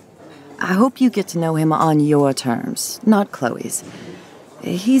David. I hope you get to know him on your terms, not Chloe's.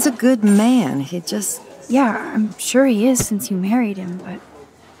 He's a good man. He just... Yeah, I'm sure he is since you married him, but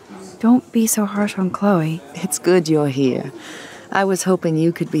don't be so harsh on Chloe. It's good you're here. I was hoping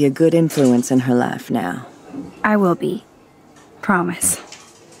you could be a good influence in her life now. I will be. Promise.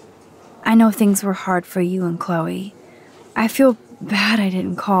 I know things were hard for you and Chloe. I feel bad I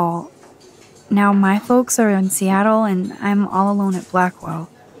didn't call. Now my folks are in Seattle and I'm all alone at Blackwell.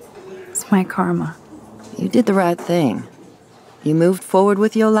 It's my karma. You did the right thing. You moved forward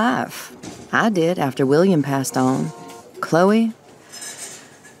with your life. I did after William passed on. Chloe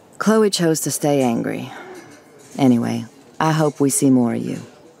chose to stay angry. Anyway, I hope we see more of you.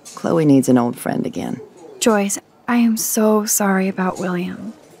 Chloe needs an old friend again. Joyce, I am so sorry about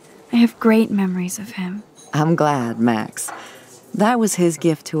William. I have great memories of him. I'm glad, Max. That was his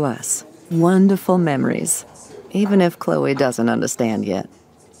gift to us. Wonderful memories. Even if Chloe doesn't understand yet.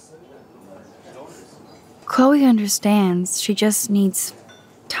 Chloe understands. She just needs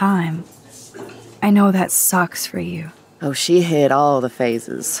time. I know that sucks for you. Oh, she hit all the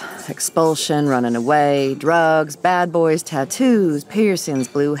phases. Expulsion, running away, drugs, bad boys, tattoos, piercings,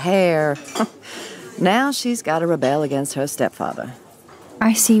 blue hair. Now she's got to rebel against her stepfather.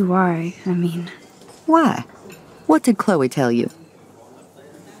 I see why. Why? What did Chloe tell you?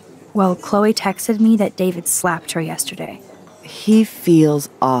 Well, Chloe texted me that David slapped her yesterday. He feels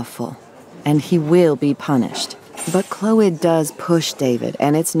awful, and he will be punished. But Chloe does push David,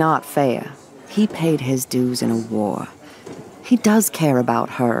 and it's not fair. He paid his dues in a war. He does care about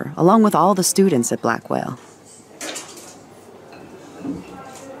her, along with all the students at Blackwell.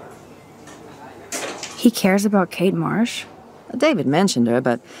 He cares about Kate Marsh? David mentioned her,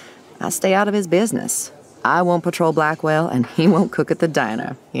 but I stay out of his business. I won't patrol Blackwell, and he won't cook at the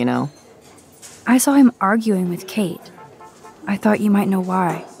diner, you know? I saw him arguing with Kate. I thought you might know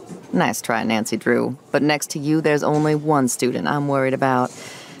why. Nice try, Nancy Drew. But next to you, there's only one student I'm worried about.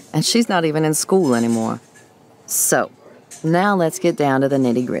 And she's not even in school anymore. So, now let's get down to the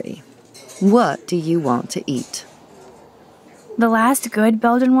nitty-gritty. What do you want to eat? The last good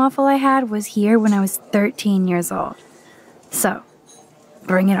Belgian waffle I had was here when I was 13 years old. So,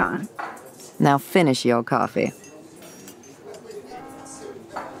 bring it on. Now finish your coffee.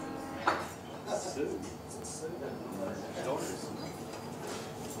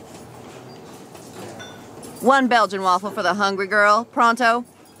 One Belgian waffle for the hungry girl. Pronto?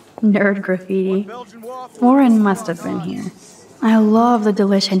 Nerd graffiti. Warren must have been here. I love the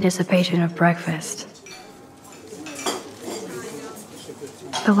delish anticipation of breakfast.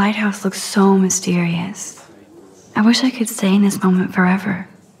 The lighthouse looks so mysterious. I wish I could stay in this moment forever.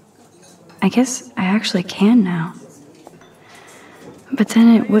 I guess I actually can now. But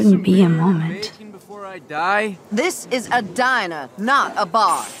then it wouldn't be a moment. Before I die? This is a diner, not a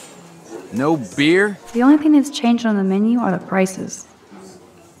bar. No beer? The only thing that's changed on the menu are the prices.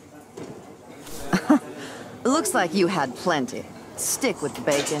 Looks like you had plenty. Stick with the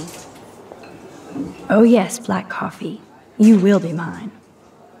bacon. Oh yes, black coffee. You will be mine.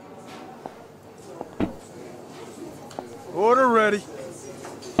 Order ready.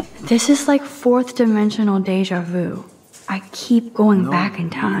 This is like fourth dimensional deja vu. I keep going back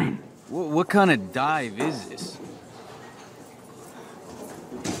in time. What kind of dive is this?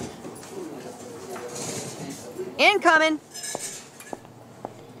 Incoming!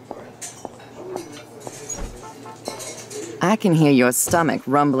 I can hear your stomach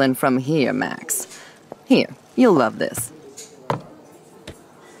rumbling from here, Max. Here, you'll love this.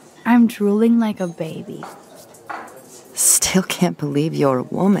 I'm drooling like a baby. Still can't believe you're a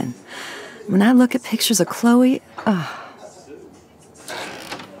woman. When I look at pictures of Chloe,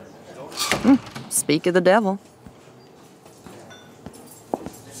 speak of the devil.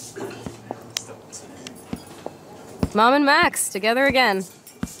 Mom and Max, together again.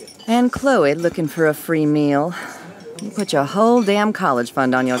 And Chloe looking for a free meal. You put your whole damn college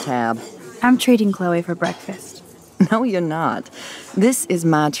fund on your tab. I'm treating Chloe for breakfast. No, you're not. This is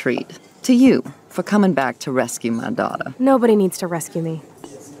my treat. To you, for coming back to rescue my daughter. Nobody needs to rescue me.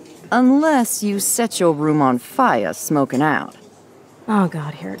 Unless you set your room on fire smoking out. Oh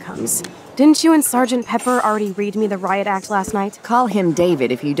god, here it comes. Didn't you and Sergeant Pepper already read me the riot act last night? Call him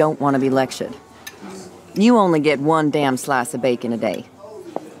David if you don't want to be lectured. You only get one damn slice of bacon a day.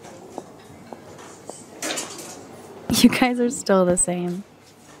 You guys are still the same.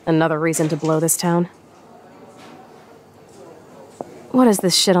 Another reason to blow this town. What is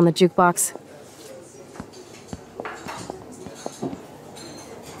this shit on the jukebox?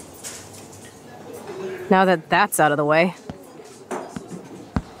 Now that that's out of the way,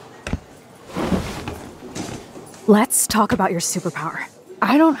 let's talk about your superpower.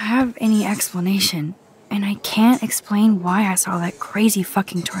 I don't have any explanation, and I can't explain why I saw that crazy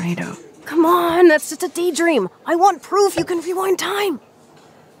fucking tornado. Come on, that's just a daydream. I want proof you can rewind time.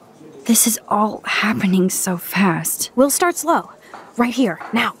 This is all happening so fast. We'll start slow. Right here,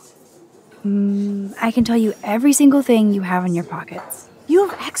 now. I can tell you every single thing you have in your pockets. You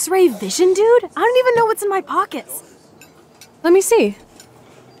have X-ray vision, dude? I don't even know what's in my pockets. Let me see.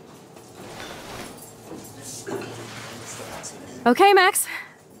 Okay, Max.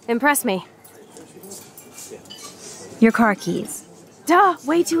 Impress me. Your car keys. Duh,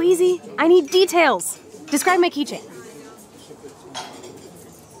 way too easy. I need details. Describe my keychain.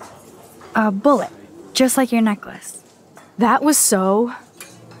 A bullet, just like your necklace. That was so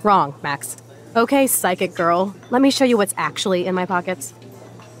wrong, Max. Okay, psychic girl. Let me show you what's actually in my pockets.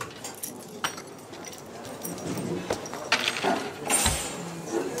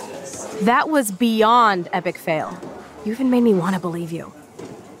 That was beyond epic fail. You even made me want to believe you.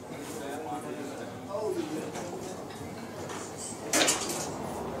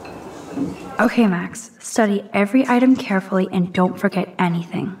 Okay, Max. Study every item carefully and don't forget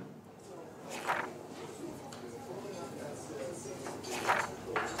anything.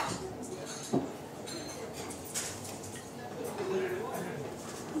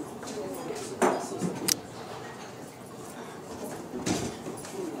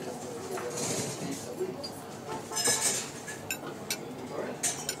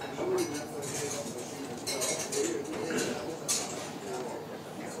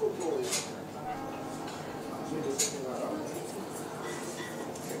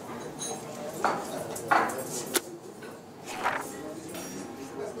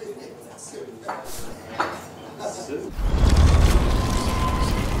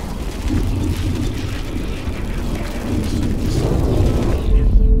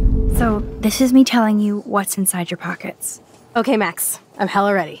 So, this is me telling you what's inside your pockets. Okay, Max. I'm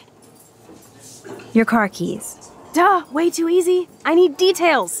hella ready. Your car keys. Duh, way too easy. I need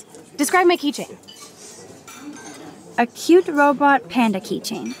details. Describe my keychain. A cute robot panda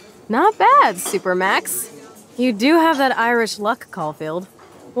keychain. Not bad, Super Max. You do have that Irish luck, Caulfield.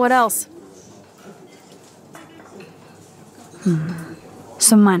 What else?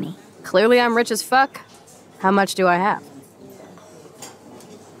 Some money. Clearly I'm rich as fuck. How much do I have?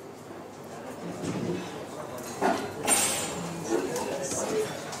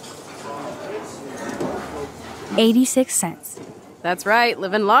 $86. That's right,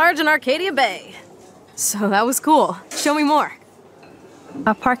 living large in Arcadia Bay. So that was cool. Show me more.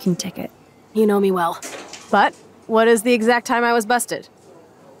 A parking ticket. You know me well. But what is the exact time I was busted?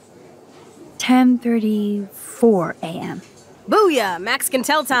 10:34 a.m. Booyah! Max can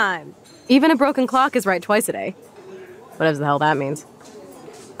tell time. Even a broken clock is right twice a day. Whatever the hell that means.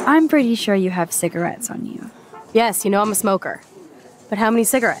 I'm pretty sure you have cigarettes on you. Yes, you know I'm a smoker. But how many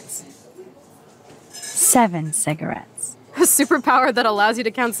cigarettes? 7 cigarettes. A superpower that allows you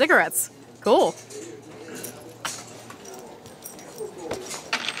to count cigarettes. Cool.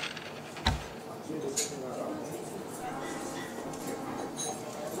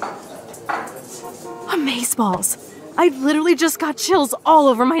 Amazeballs. I literally just got chills all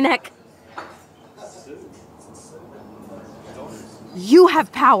over my neck. You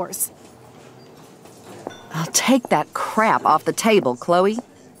have powers. I'll take that crap off the table, Chloe.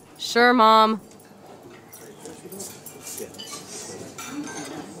 Sure, Mom.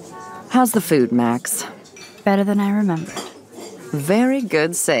 How's the food, Max? Better than I remembered. Very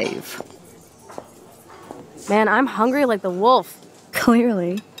good save. Man, I'm hungry like the wolf.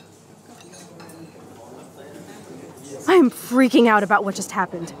 Clearly. I am freaking out about what just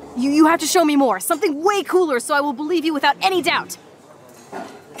happened. You have to show me more. Something way cooler so I will believe you without any doubt.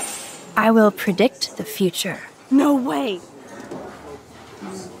 I will predict the future. No way.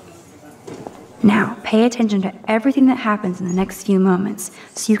 Now, pay attention to everything that happens in the next few moments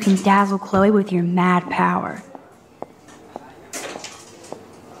so you can dazzle Chloe with your mad power.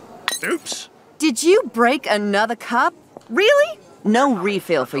 Oops. Did you break another cup? Really? No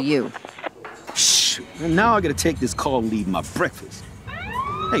refill for you. Shh. And now I gotta take this call and leave my breakfast.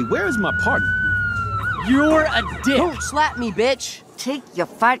 Hey, where is my partner? You're a dick. Don't slap me, bitch. Take your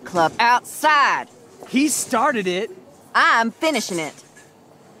fight club outside. He started it. I'm finishing it.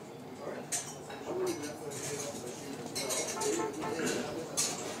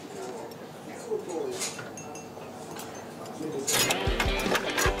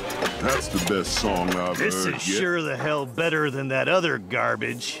 That's the best song I've heard This yet. is sure the hell better than that other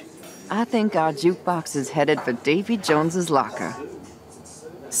garbage. I think our jukebox is headed for Davy Jones's locker.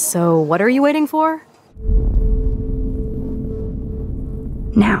 So, what are you waiting for?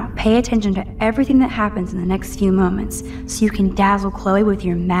 Now, pay attention to everything that happens in the next few moments so you can dazzle Chloe with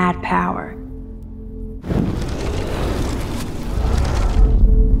your mad power.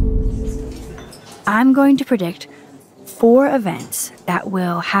 I'm going to predict 4 events that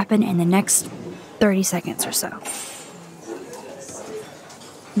will happen in the next 30 seconds or so.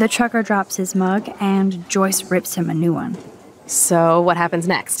 The trucker drops his mug and Joyce rips him a new one. So, what happens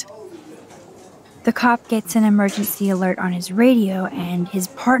next? The cop gets an emergency alert on his radio and his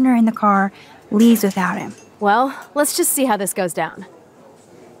partner in the car leaves without him. Well, let's just see how this goes down.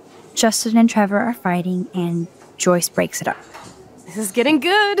 Justin and Trevor are fighting and Joyce breaks it up. This is getting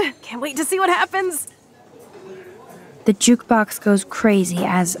good. Can't wait to see what happens. The jukebox goes crazy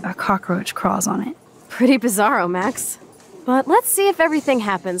as a cockroach crawls on it. Pretty bizarro, Max. But let's see if everything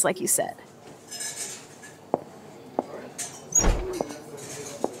happens like you said.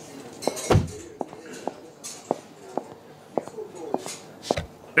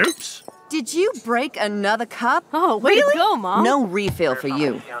 Oops. Did you break another cup? Oh, way to go, Mom. No refill for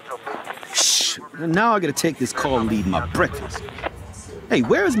you. Shh. Now I gotta take this call and leave my breakfast. Hey,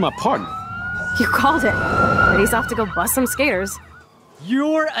 where is my partner? You called it. But he's off to go bust some skaters.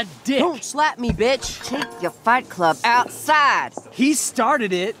 You're a dick. Don't slap me, bitch. Take your fight club outside. He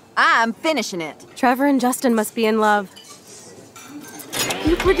started it. I'm finishing it. Trevor and Justin must be in love.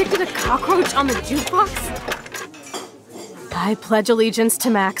 You predicted a cockroach on the jukebox? I pledge allegiance to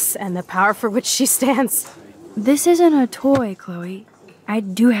Max and the power for which she stands. This isn't a toy, Chloe. I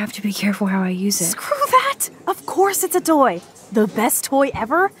do have to be careful how I use it. Screw that! Of course it's a toy. The best toy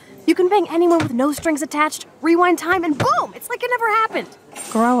ever? You can bang anyone with no strings attached, rewind time, and boom! It's like it never happened.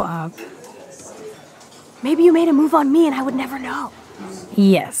 Grow up. Maybe you made a move on me and I would never know.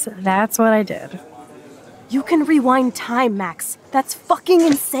 Yes, that's what I did. You can rewind time, Max. That's fucking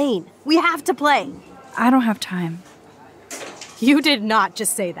insane. We have to play. I don't have time. You did not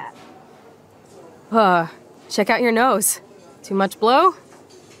just say that. Check out your nose. Too much blow?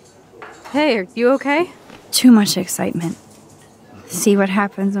 Hey, are you okay? Too much excitement. See what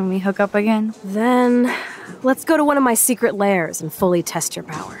happens when we hook up again? Then, let's go to one of my secret lairs and fully test your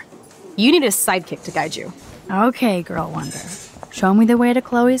power. You need a sidekick to guide you. Okay, Girl Wonder. Show me the way to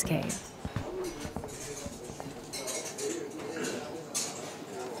Chloe's cave.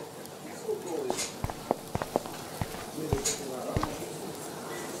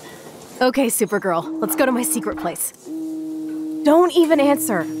 Okay, Supergirl, let's go to my secret place. Don't even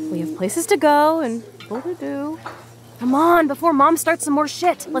answer. We have places to go and people to do. Come on, before Mom starts some more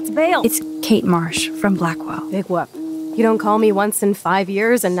shit. Let's bail. It's Kate Marsh from Blackwell. Big whoop. You don't call me once in 5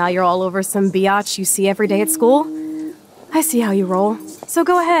 years and now you're all over some biatch you see every day at school? I see how you roll. So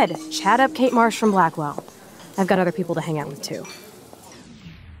go ahead, chat up Kate Marsh from Blackwell. I've got other people to hang out with too.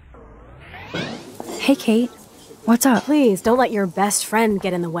 Hey, Kate. What's up? Please, don't let your best friend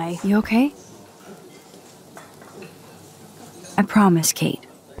get in the way. You okay? I promise, Kate.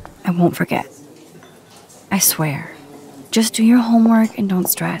 I won't forget. I swear. Just do your homework and don't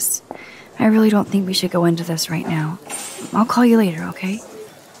stress. I really don't think we should go into this right now. I'll call you later, okay?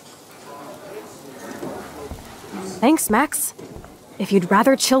 Thanks, Max. If you'd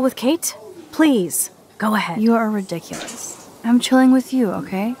rather chill with Kate, please, go ahead. You are ridiculous. I'm chilling with you,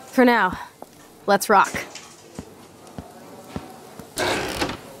 okay? For now, let's rock.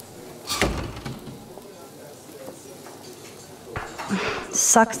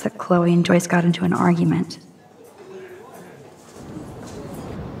 Sucks that Chloe and Joyce got into an argument.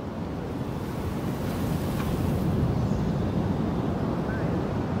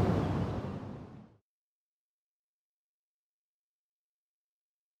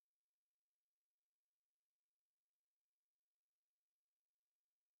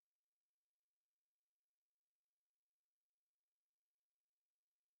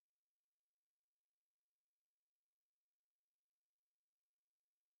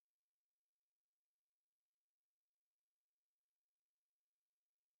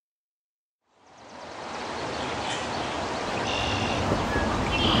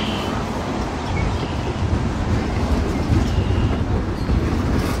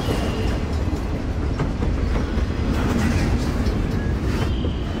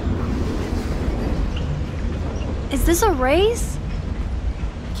 Is this a race?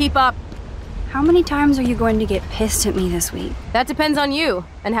 keep up. How many times are you going to get pissed at me this week? That depends on you,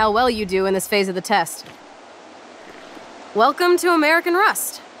 and how well you do in this phase of the test. Welcome to American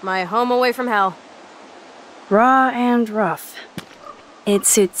Rust, my home away from hell. Raw and rough. It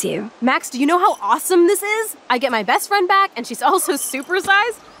suits you. Max, do you know how awesome this is? I get my best friend back, and she's also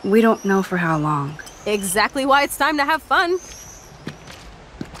supersized. We don't know for how long. Exactly why it's time to have fun.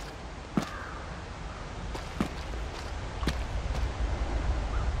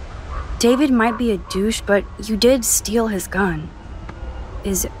 David might be a douche, but you did steal his gun.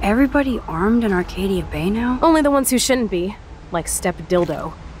 Is everybody armed in Arcadia Bay now? Only the ones who shouldn't be, like Step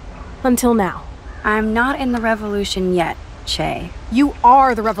Dildo. Until now. I'm not in the revolution yet, Che. You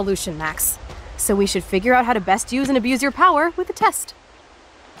are the revolution, Max. So we should figure out how to best use and abuse your power with a test.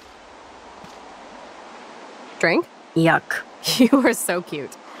 Drink? Yuck. You are so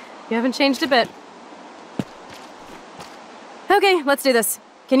cute. You haven't changed a bit. Okay, let's do this.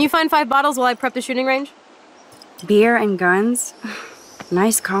 Can you find 5 bottles while I prep the shooting range? Beer and guns?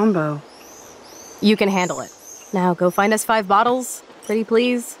 Nice combo. You can handle it. Now go find us 5 bottles, pretty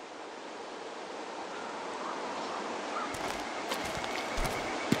please.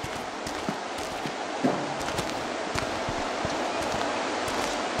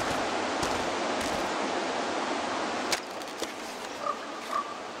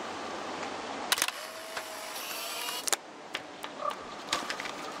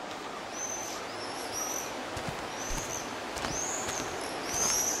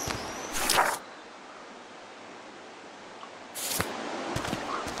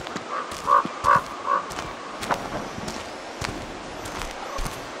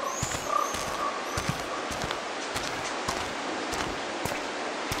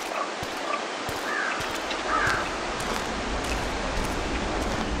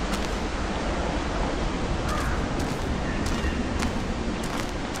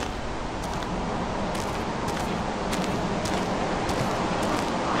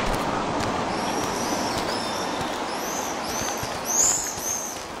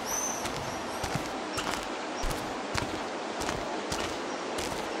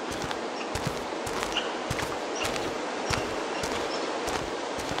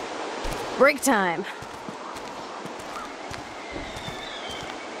 Break time.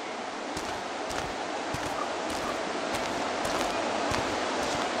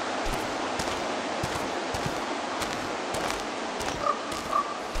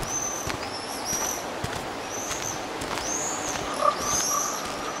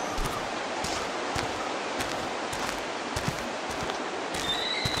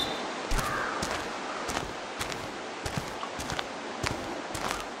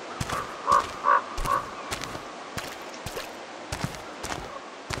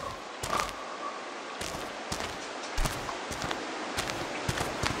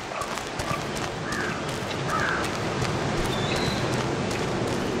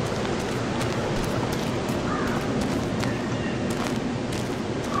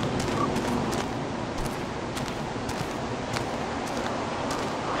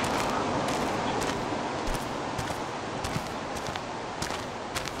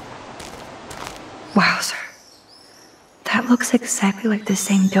 Wowzer. That looks exactly like the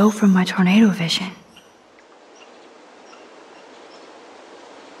same dough from my tornado vision.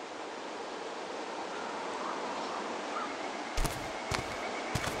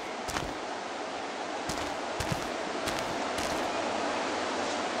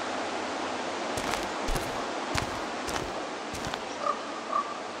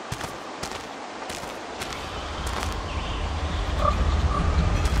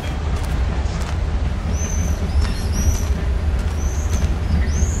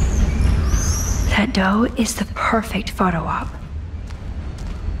 That dough is the perfect photo op.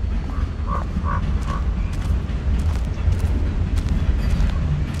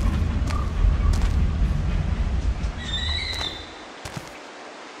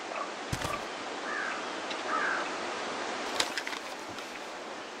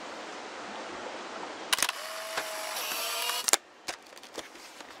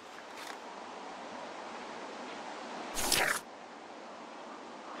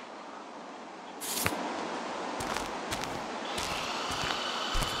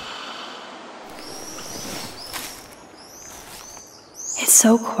 It's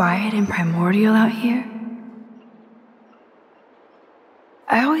so quiet and primordial out here.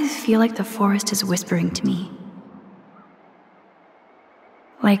 I always feel like the forest is whispering to me.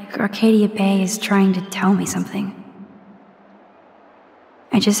 Like Arcadia Bay is trying to tell me something.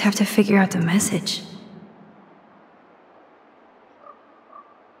 I just have to figure out the message.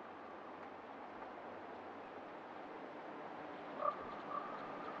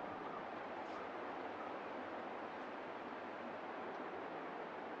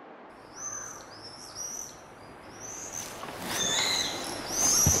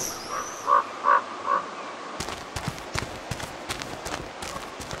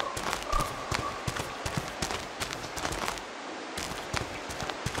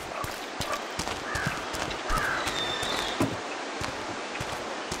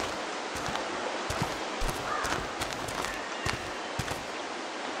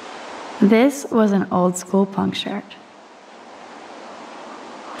 This was an old school punk shirt.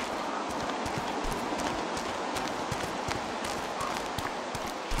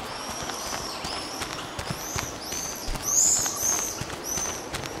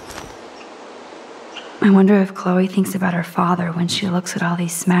 I wonder if Chloe thinks about her father when she looks at all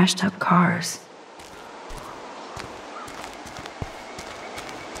these smashed up cars.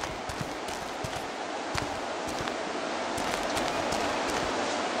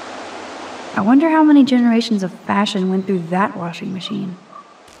 I wonder how many generations of fashion went through that washing machine.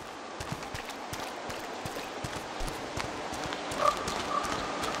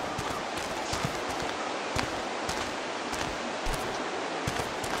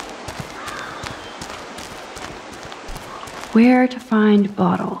 Where to find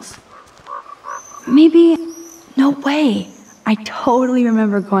bottles? Maybe... No way! I totally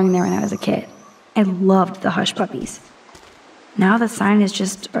remember going there when I was a kid. I loved the Hush Puppies. Now the sign is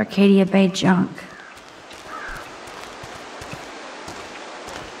just Arcadia Bay junk.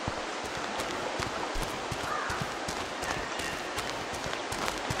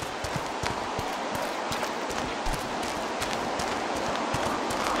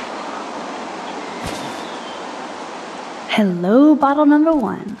 Hello, bottle number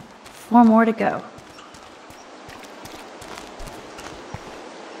 1. 4 more to go.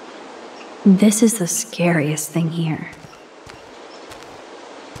 This is the scariest thing here.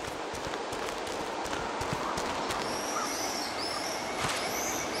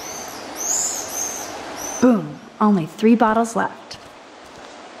 Boom, only 3 bottles left.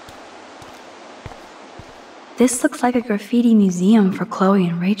 This looks like a graffiti museum for Chloe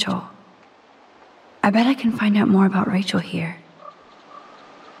and Rachel. I bet I can find out more about Rachel here.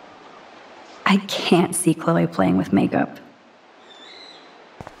 I can't see Chloe playing with makeup.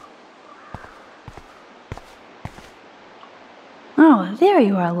 Oh, there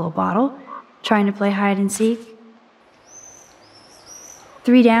you are, little bottle. Trying to play hide and seek?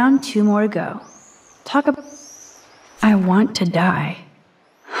 3 down, 2 more to go. Talk about... I want to die.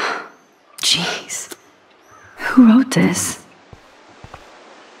 Jeez. Who wrote this?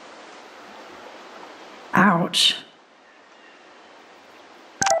 Ouch.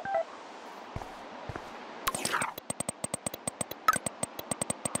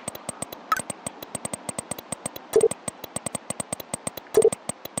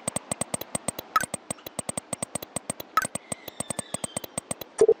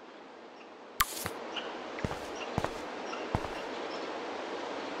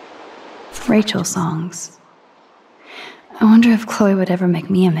 Rachel songs. I wonder if Chloe would ever make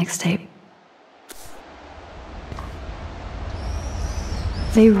me a mixtape.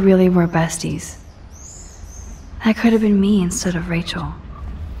 They really were besties. That could have been me instead of Rachel.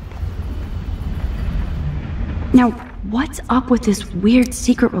 Now, what's up with this weird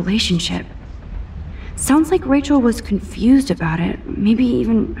secret relationship? Sounds like Rachel was confused about it, maybe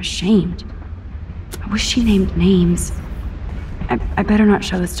even ashamed. I wish she named names. I better not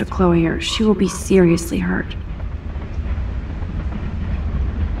show this to Chloe or she will be seriously hurt.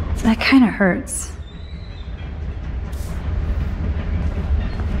 That kind of hurts.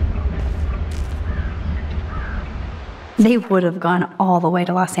 They would have gone all the way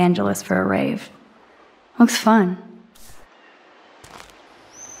to Los Angeles for a rave. Looks fun.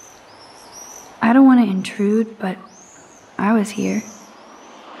 I don't want to intrude, but I was here.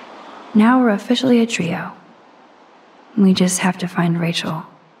 Now we're officially a trio. We just have to find Rachel.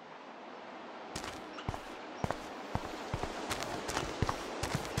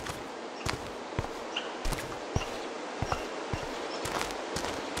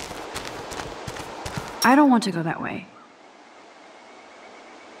 I don't want to go that way.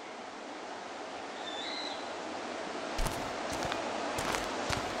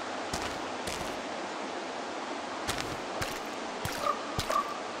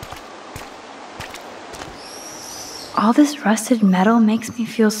 All this rusted metal makes me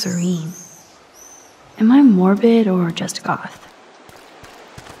feel serene. Am I morbid or just goth?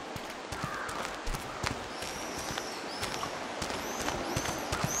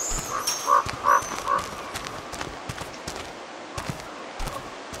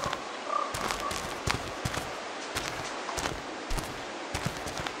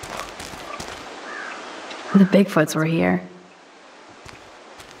 The Bigfoots were here.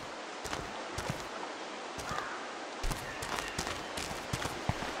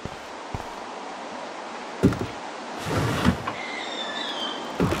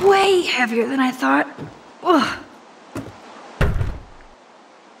 Way heavier than I thought. Ugh.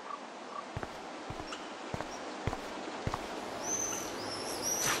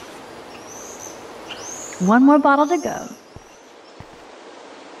 One more bottle to go.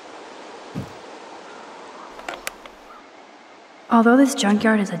 Although this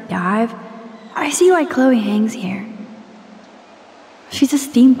junkyard is a dive, I see why Chloe hangs here. She's a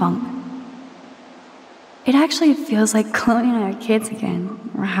steampunk. It actually feels like Chloe and I are kids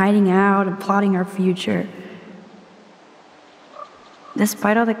again. We're hiding out and plotting our future.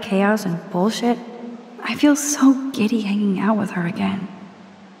 Despite all the chaos and bullshit, I feel so giddy hanging out with her again.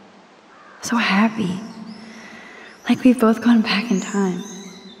 So happy. Like we've both gone back in time.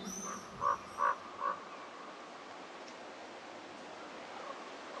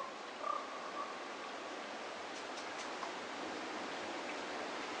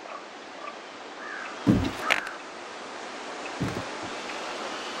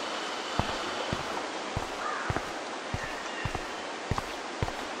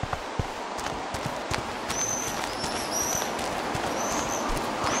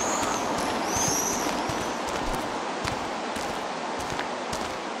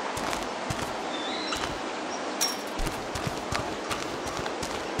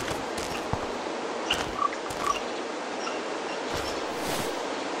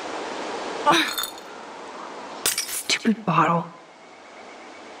 Stupid bottle.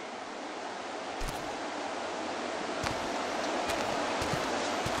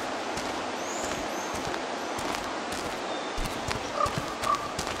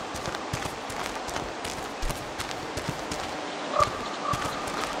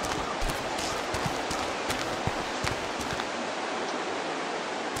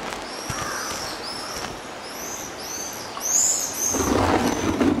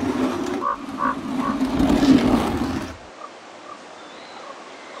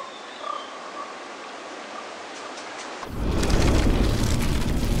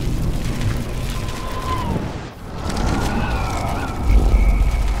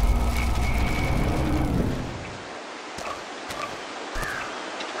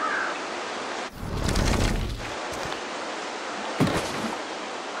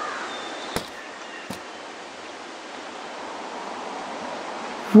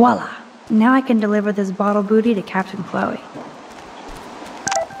 Voila! Now I can deliver this bottle booty to Captain Chloe.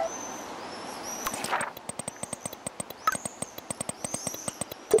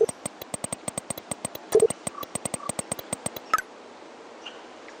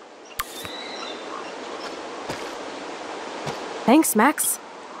 Thanks, Max.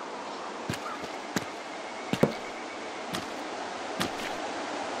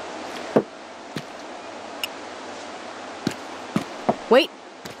 Wait,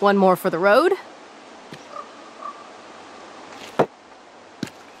 one more for the road.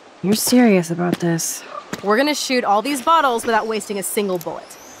 You're serious about this? We're gonna shoot all these bottles without wasting a single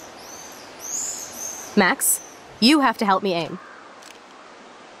bullet. Max, you have to help me aim.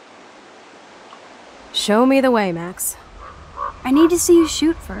 Show me the way, Max. I need to see you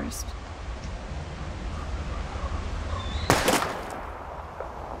shoot first.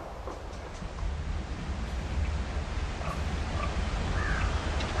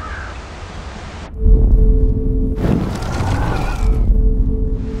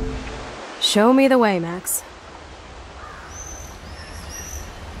 Show me the way, Max.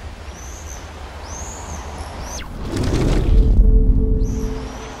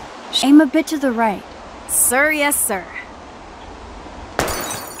 Aim a bit to the right. Sir, yes, sir.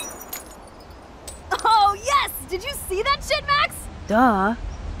 Oh, yes! Did you see that shit, Max? Duh.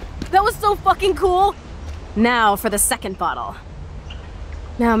 That was so fucking cool! Now for the second bottle.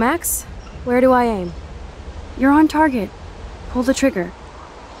 Now, Max, where do I aim? You're on target. Pull the trigger.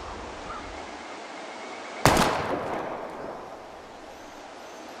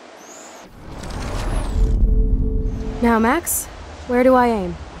 Now, Max, where do I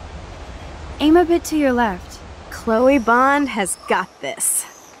aim? Aim a bit to your left. Chloe Bond has got this.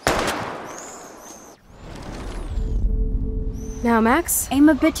 Now, Max? Aim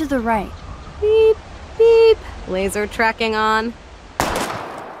a bit to the right. Beep, beep. Laser tracking on.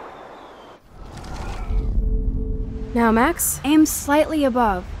 Now, Max? Aim slightly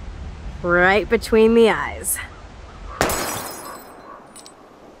above. Right between the eyes.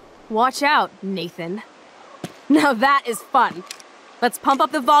 Watch out, Nathan. Now that is fun. Let's pump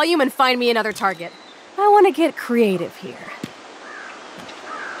up the volume and find me another target. I want to get creative here.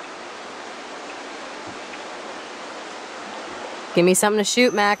 Give me something to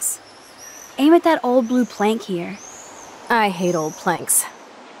shoot, Max. Aim at that old blue plank here. I hate old planks.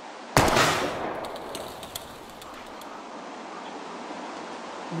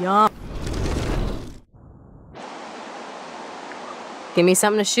 Yum. Give me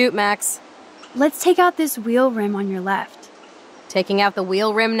something to shoot, Max. Let's take out this wheel rim on your left. Taking out the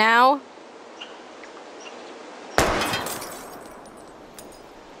wheel rim now?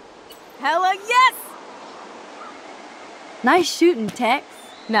 Hella yes! Nice shooting, Tex.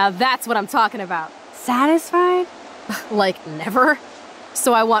 Now that's what I'm talking about. Satisfied? Like, never?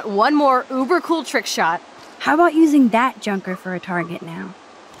 So I want one more uber cool trick shot. How about using that junker for a target now?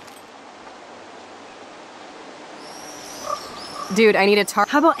 Dude, I need a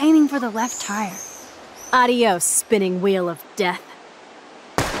target. How about aiming for the left tire? Adios, spinning wheel of death.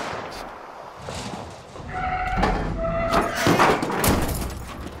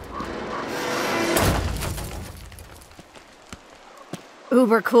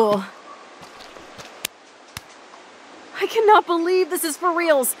 Uber cool. I cannot believe this is for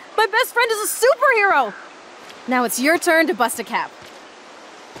reals. My best friend is a superhero. Now it's your turn to bust a cap.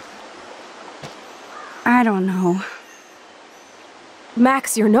 I don't know.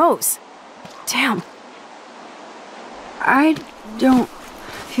 Max, your nose. Damn. I don't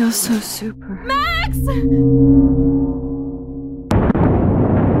feel so super. Max!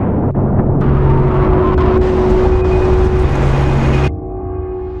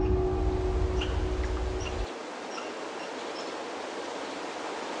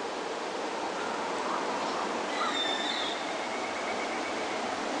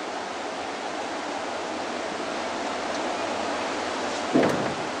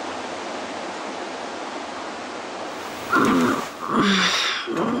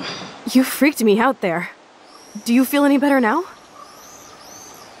 You freaked me out there. Do you feel any better now?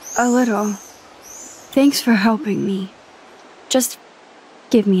 A little. Thanks for helping me. Just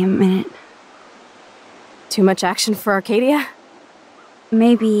give me a minute. Too much action for Arcadia?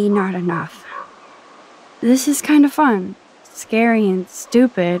 Maybe not enough. This is kind of fun. Scary and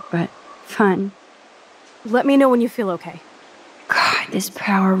stupid, but fun. Let me know when you feel okay. God, this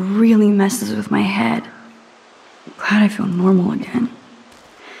power really messes with my head. I'm glad I feel normal again.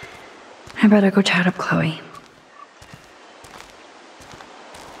 I better go chat up Chloe.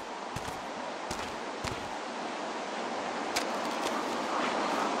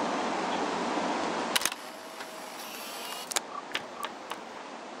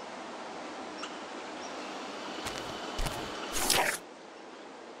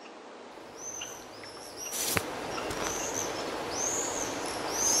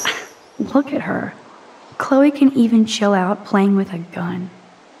 Look at her. Chloe can even chill out playing with a gun.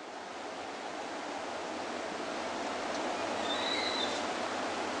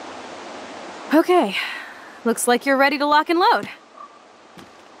 Okay, looks like you're ready to lock and load.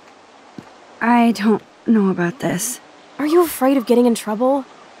 I don't know about this. Are you afraid of getting in trouble?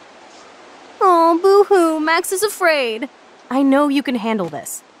 Oh, boo-hoo, Max is afraid. I know you can handle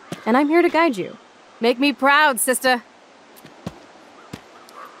this, and I'm here to guide you. Make me proud, sister.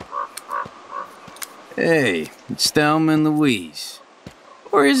 Hey, it's Thelma and Louise.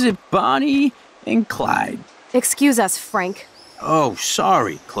 Or is it Bonnie and Clyde? Excuse us, Frank. Oh,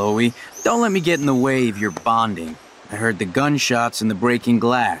 sorry, Chloe. Don't let me get in the way of your bonding. I heard the gunshots and the breaking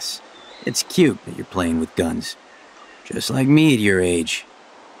glass. It's cute that you're playing with guns. Just like me at your age.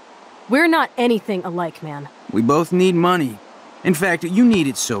 We're not anything alike, man. We both need money. In fact, you need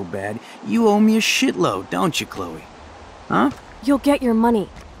it so bad, you owe me a shitload, don't you, Chloe? Huh? You'll get your money.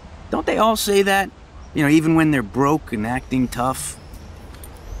 Don't they all say that? You know, even when they're broke and acting tough?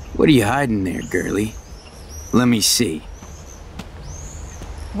 What are you hiding there, girlie? Let me see.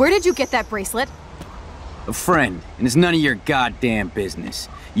 Where did you get that bracelet? A friend, and it's none of your goddamn business.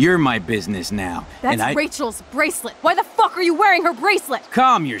 You're my business now. That's Rachel's bracelet. Why the fuck are you wearing her bracelet?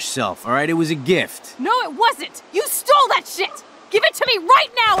 Calm yourself, all right? It was a gift. No, it wasn't. You stole that shit. Give it to me right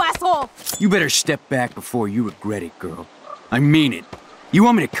now, asshole. You better step back before you regret it, girl. I mean it. You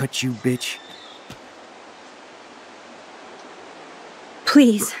want me to cut you, bitch?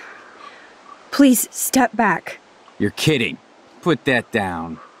 Please. Please, step back. You're kidding. Put that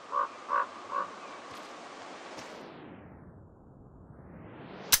down.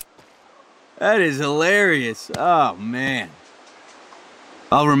 That is hilarious. Oh, man.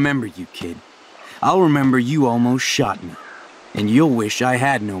 I'll remember you, kid. I'll remember you almost shot me. And you'll wish I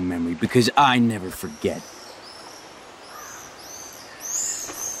had no memory, because I never forget.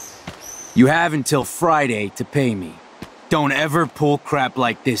 You have until Friday to pay me. Don't ever pull crap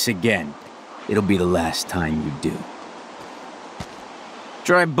like this again. It'll be the last time you do.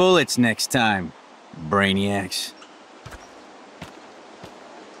 Try bullets next time, brainiacs.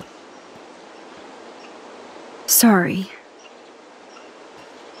 Sorry.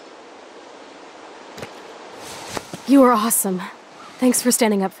 You are awesome. Thanks for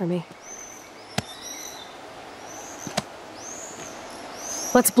standing up for me.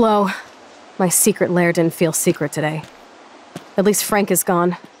 Let's blow. My secret lair didn't feel secret today. At least Frank is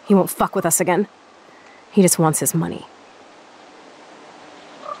gone. He won't fuck with us again. He just wants his money.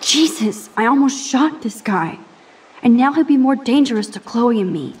 Jesus, I almost shot this guy. and now he'll be more dangerous to Chloe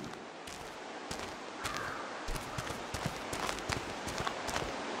and me.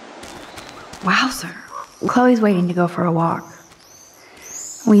 Wowzer. Chloe's waiting to go for a walk.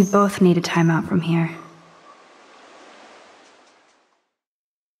 We both need a timeout from here.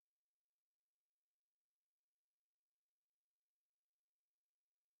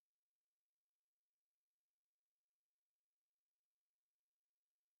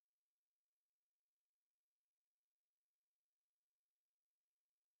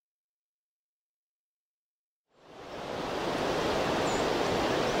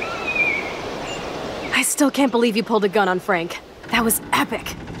 I still can't believe you pulled a gun on Frank. That was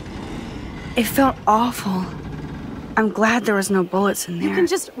epic. It felt awful. I'm glad there was no bullets in there. You can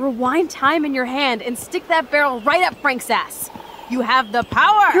just rewind time in your hand and stick that barrel right up Frank's ass. You have the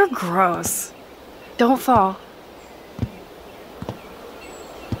power! You're gross. Don't fall.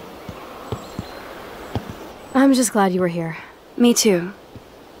 I'm just glad you were here. Me too,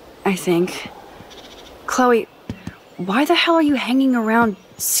 I think. Chloe, why the hell are you hanging around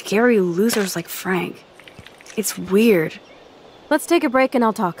scary losers like Frank? It's weird. Let's take a break and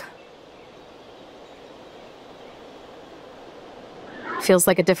I'll talk. Feels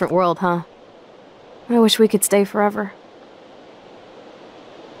like a different world, huh? I wish we could stay forever.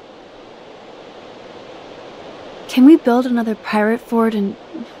 Can we build another pirate fort and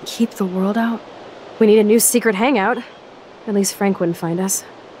keep the world out? We need a new secret hangout. At least Frank wouldn't find us.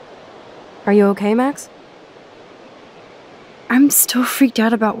 Are you okay, Max? I'm still freaked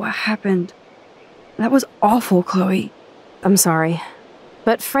out about what happened. That was awful, Chloe. I'm sorry.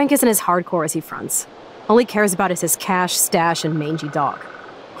 But Frank isn't as hardcore as he fronts. All he cares about is his cash, stash, and mangy dog.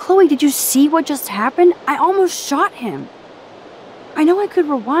 Chloe, did you see what just happened? I almost shot him. I know I could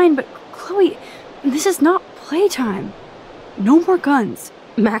rewind, but Chloe, this is not playtime. No more guns.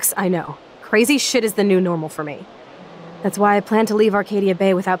 Max, I know. Crazy shit is the new normal for me. That's why I plan to leave Arcadia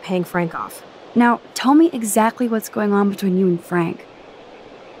Bay without paying Frank off. Now, tell me exactly what's going on between you and Frank.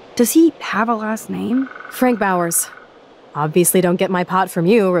 Does he have a last name? Frank Bowers. Obviously don't get my pot from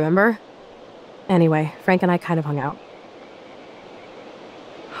you, remember? Anyway, Frank and I kind of hung out.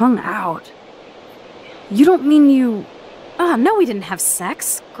 Hung out? You don't mean you... No, we didn't have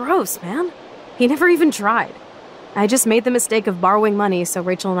sex. Gross, man. He never even tried. I just made the mistake of borrowing money so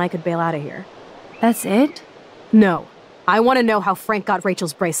Rachel and I could bail out of here. That's it? No. I want to know how Frank got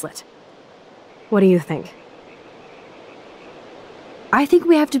Rachel's bracelet. What do you think? I think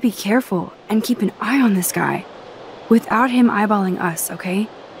we have to be careful and keep an eye on this guy. Without him eyeballing us, okay?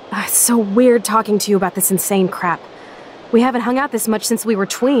 It's so weird talking to you about this insane crap. We haven't hung out this much since we were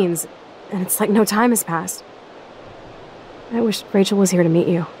tweens, and it's like no time has passed. I wish Rachel was here to meet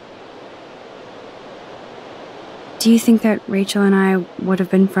you. Do you think that Rachel and I would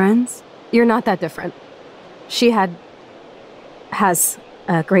have been friends? You're not that different. She has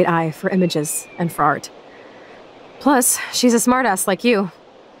a great eye for images and for art. Plus, she's a smartass like you.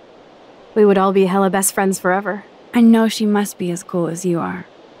 We would all be hella best friends forever. I know she must be as cool as you are.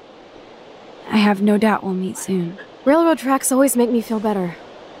 I have no doubt we'll meet soon. Railroad tracks always make me feel better.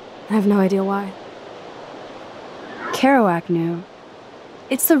 I have no idea why. Kerouac knew.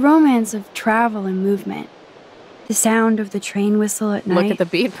 It's the romance of travel and movement. The sound of the train whistle at night. Look at the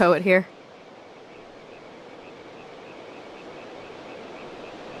beat poet here.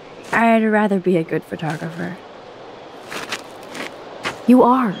 I'd rather be a good photographer. You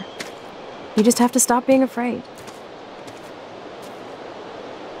are. You just have to stop being afraid.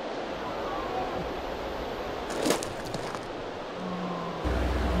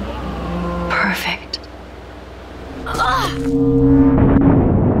 Perfect.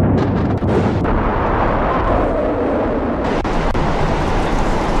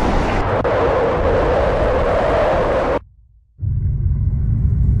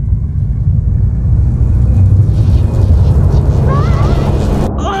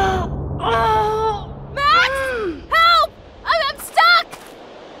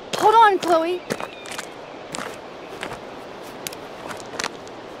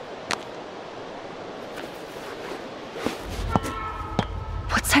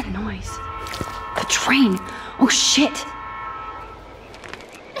 Oh shit!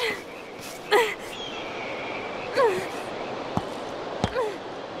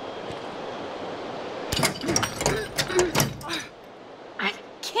 I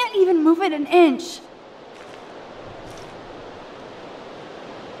can't even move it an inch.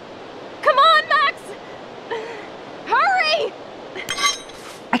 Come on, Max! Hurry!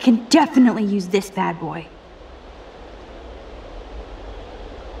 I can definitely use this bad boy.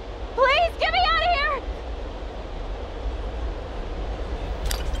 Please, get me out of here!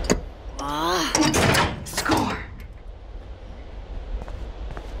 Score!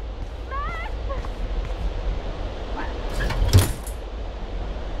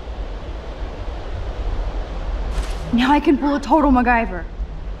 Now I can pull a total MacGyver.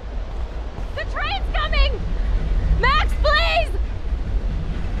 The train's coming! Max, please!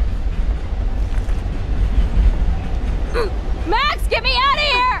 Max, get me out of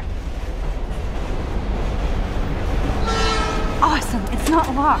here! Awesome, it's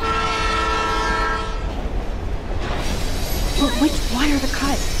not locked. But which wire to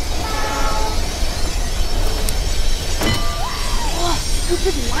cut? Oh,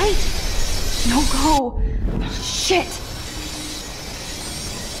 stupid light! No go! Shit!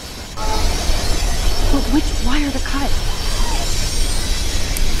 But which wire to cut?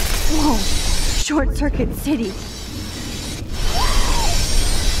 Whoa! Short circuit city!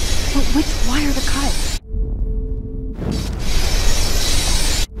 But which wire to cut?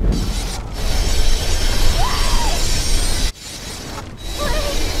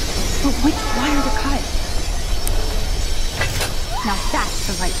 But which wire to cut? Now that's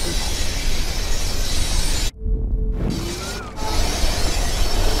the right cable.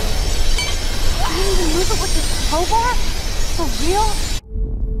 I didn't even move it with this crowbar? For real?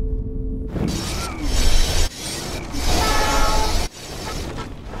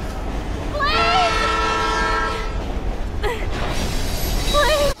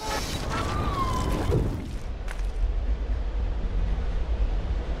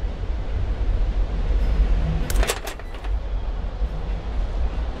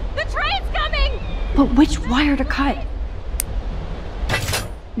 But which wire to cut?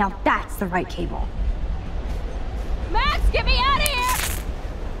 Now that's the right cable. Max, get me out of here!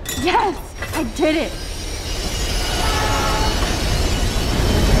 Yes! I did it!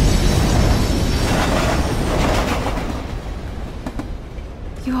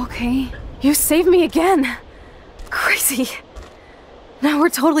 You okay? You saved me again! Crazy. Now we're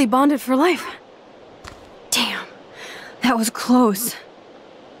totally bonded for life. Damn, that was close.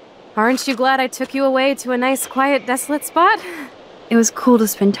 Aren't you glad I took you away to a nice, quiet, desolate spot? It was cool to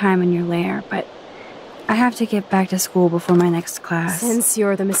spend time in your lair, but I have to get back to school before my next class. Since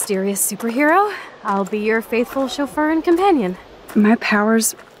you're the mysterious superhero, I'll be your faithful chauffeur and companion. My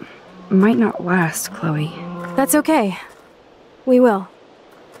powers might not last, Chloe. That's okay. We will.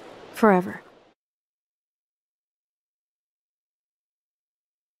 Forever.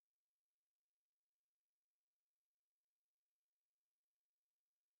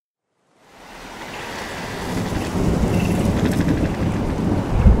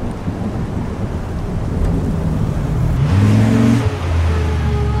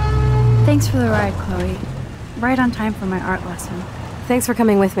 Thanks for the ride, Chloe. Right on time for my art lesson. Thanks for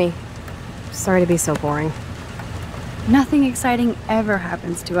coming with me. Sorry to be so boring. Nothing exciting ever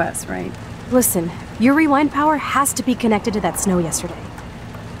happens to us, right? Listen, your rewind power has to be connected to that snow yesterday.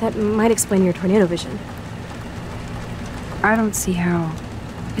 That might explain your tornado vision. I don't see how.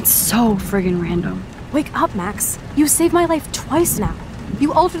 It's so friggin' random. Wake up, Max. You saved my life twice now.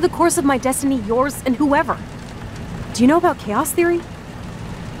 You altered the course of my destiny, yours, and whoever. Do you know about chaos theory?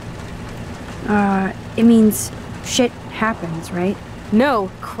 It means shit happens, right? No,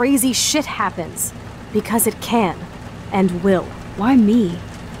 crazy shit happens. Because it can. And will. Why me?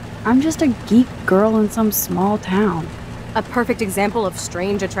 I'm just a geek girl in some small town. A perfect example of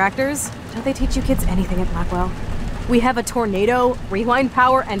strange attractors? Don't they teach you kids anything at Blackwell? We have a tornado, rewind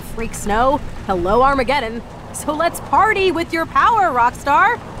power, and freak snow. Hello, Armageddon. So let's party with your power,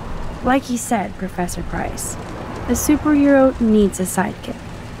 Rockstar! Like he said, Professor Price, a superhero needs a sidekick.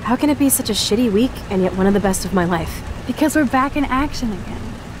 How can it be such a shitty week and yet one of the best of my life? Because we're back in action again.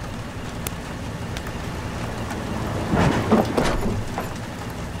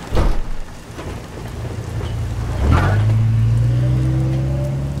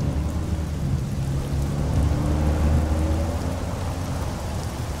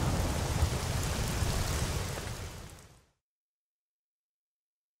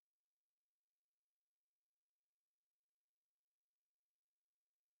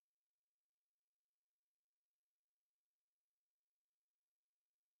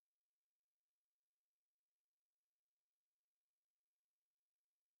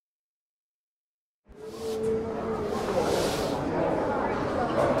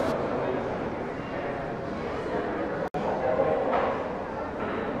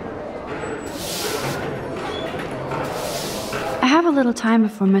 I have a little time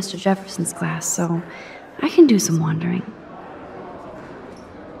before Mr. Jefferson's class, so I can do some wandering.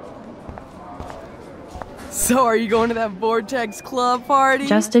 So are you going to that Vortex Club party?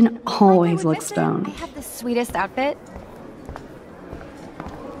 Justin always looks stoned. I have the sweetest outfit.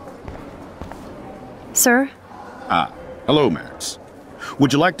 Sir? Ah, hello, Max.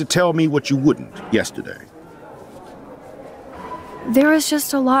 Would you like to tell me what you wouldn't yesterday? There was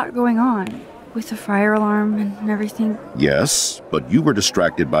just a lot going on. With the fire alarm and everything. Yes, but you were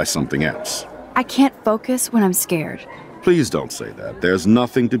distracted by something else. I can't focus when I'm scared. Please don't say that. There's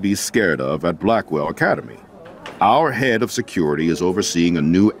nothing to be scared of at Blackwell Academy. Our head of security is overseeing a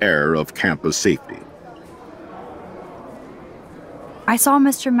new era of campus safety. I saw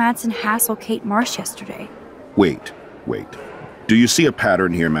Mr. Madsen hassle Kate Marsh yesterday. Wait. Do you see a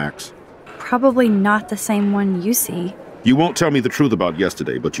pattern here, Max? Probably not the same one you see. You won't tell me the truth about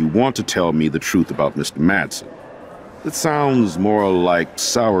yesterday, but you want to tell me the truth about Mr. Madsen. It sounds more like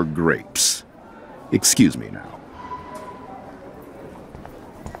sour grapes. Excuse me now.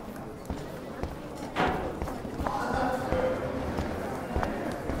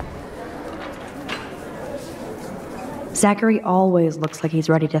 Zachary always looks like he's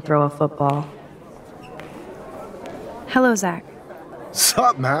ready to throw a football. Hello, Zach.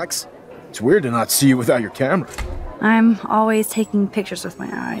 Sup, Max? It's weird to not see you without your camera. I'm always taking pictures with my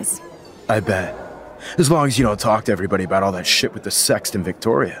eyes. I bet. As long as you don't talk to everybody about all that shit with the sext in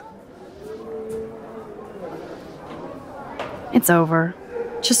Victoria. It's over.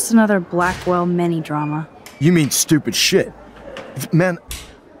 Just another Blackwell mini-drama. You mean stupid shit. Man,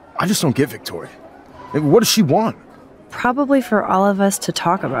 I just don't get Victoria. What does she want? Probably for all of us to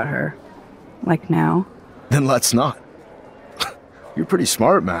talk about her. Like now. Then let's not. You're pretty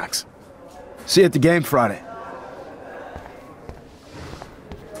smart, Max. See you at the game Friday.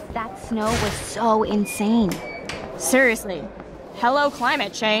 That snow was so insane. Seriously. Hello,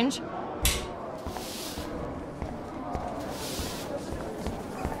 climate change.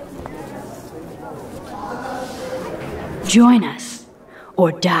 Join us,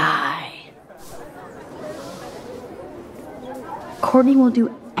 or die. Courtney will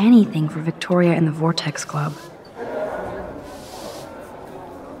do anything for Victoria and the Vortex Club.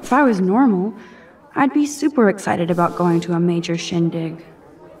 If I was normal, I'd be super excited about going to a major shindig.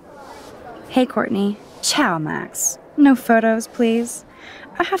 Hey, Courtney. Ciao, Max. No photos, please.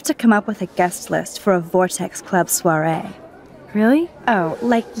 I have to come up with a guest list for a Vortex Club soiree. Really? Oh,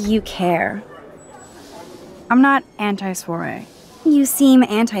 like you care. I'm not anti-soiree. You seem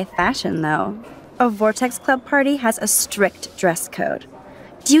anti-fashion, though. A Vortex Club party has a strict dress code.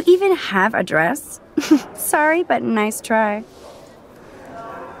 Do you even have a dress? Sorry, but nice try.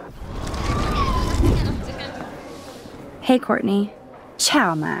 Hey, Courtney.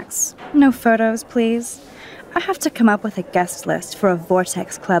 Ciao, Max. No photos, please. I have to come up with a guest list for a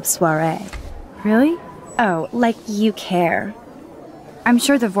Vortex Club soiree. Really? Oh, like you care. I'm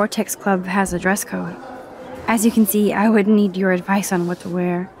sure the Vortex Club has a dress code. As you can see, I would need your advice on what to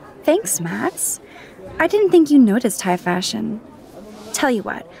wear. Thanks, Max. I didn't think you noticed high fashion. Tell you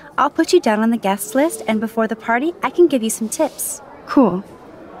what, I'll put you down on the guest list, and before the party, I can give you some tips. Cool.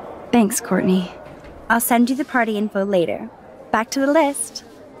 Thanks, Courtney. I'll send you the party info later. Back to the list.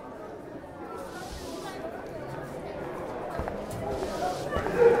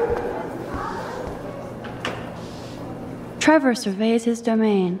 Trevor surveys his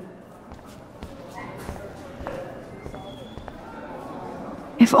domain.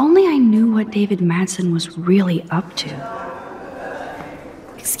 If only I knew what David Madsen was really up to.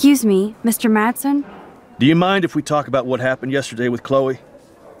 Excuse me, Mr. Madsen? Do you mind if we talk about what happened yesterday with Chloe?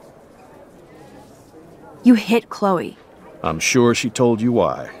 You hit Chloe. I'm sure she told you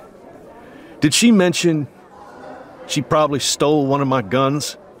why. Did she mention she probably stole one of my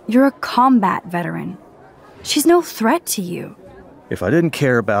guns? You're a combat veteran. She's no threat to you. If I didn't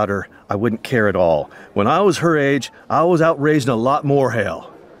care about her, I wouldn't care at all. When I was her age, I was out raising a lot more hell.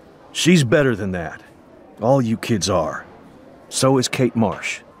 She's better than that. All you kids are. So is Kate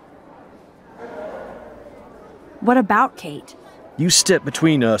Marsh. What about Kate? You stepped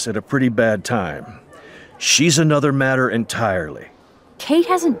between us at a pretty bad time. She's another matter entirely. Kate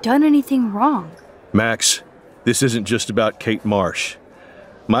hasn't done anything wrong. Max, this isn't just about Kate Marsh.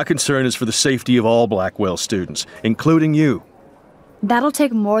 My concern is for the safety of all Blackwell students, including you. That'll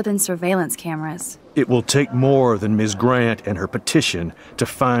take more than surveillance cameras. It will take more than Ms. Grant and her petition to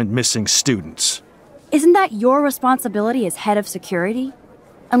find missing students. Isn't that your responsibility as head of security?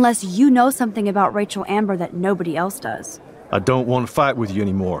 Unless you know something about Rachel Amber that nobody else does. I don't want to fight with you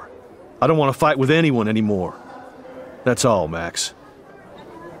anymore. I don't want to fight with anyone anymore. That's all, Max.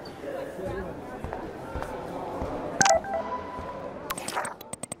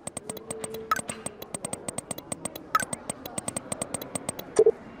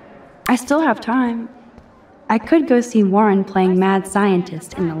 I still have time. I could go see Warren playing mad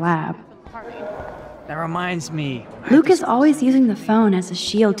scientist in the lab. That reminds me. Luke is always using the phone as a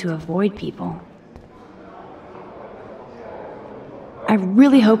shield to avoid people. I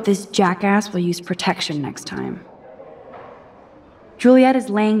really hope this jackass will use protection next time. Juliet is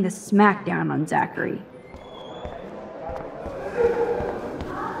laying the smackdown on Zachary.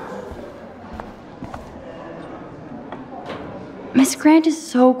 Miss Grant is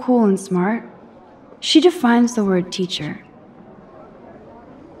so cool and smart. She defines the word teacher.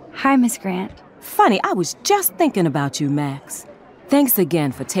 Hi, Miss Grant. Funny, I was just thinking about you, Max. Thanks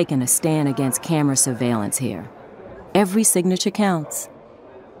again for taking a stand against camera surveillance here. Every signature counts.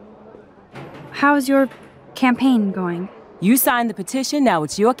 How's your campaign going? You signed the petition, now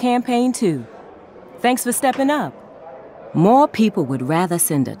it's your campaign too. Thanks for stepping up. More people would rather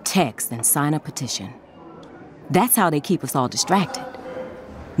send a text than sign a petition. That's how they keep us all distracted.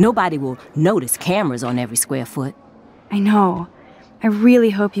 Nobody will notice cameras on every square foot. I know. I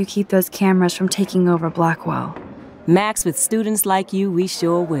really hope you keep those cameras from taking over Blackwell. Max, with students like you, we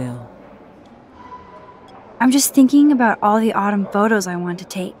sure will. I'm just thinking about all the autumn photos I want to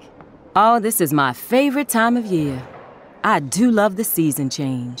take. Oh, this is my favorite time of year. I do love the season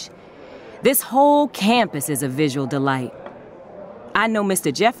change. This whole campus is a visual delight. I know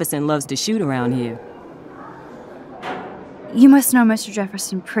Mr. Jefferson loves to shoot around here. You must know Mr.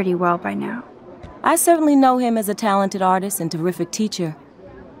 Jefferson pretty well by now. I certainly know him as a talented artist and terrific teacher.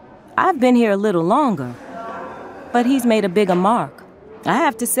 I've been here a little longer, but he's made a bigger mark. I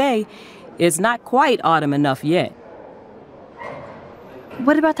have to say, it's not quite autumn enough yet.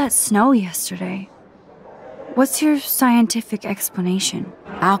 What about that snow yesterday? What's your scientific explanation?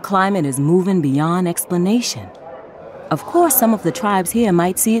 Our climate is moving beyond explanation. Of course, some of the tribes here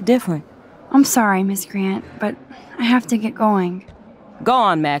might see it different. I'm sorry, Miss Grant, but I have to get going. Go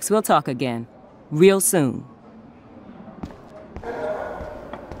on, Max. We'll talk again. Real soon.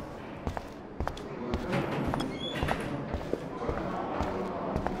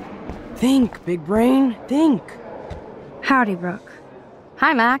 Think, big brain, think. Howdy, Brooke.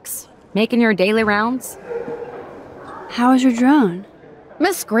 Hi, Max. Making your daily rounds? How was your drone?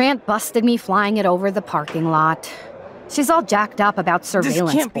 Miss Grant busted me flying it over the parking lot. She's all jacked up about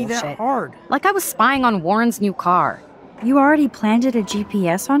surveillance This can't bullshit. be that hard. Like I was spying on Warren's new car. You already planted a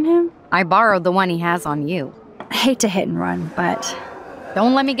GPS on him? I borrowed the one he has on you. I hate to hit and run, but...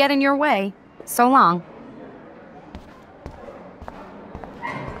 Don't let me get in your way. So long.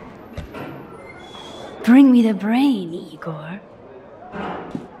 Bring me the brain, Igor.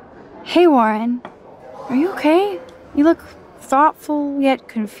 Hey, Warren. Are you okay? You look thoughtful yet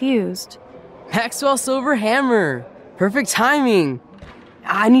confused. Maxwell Silver Hammer. Perfect timing.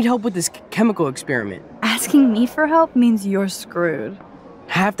 I need help with this chemical experiment. Asking me for help means you're screwed.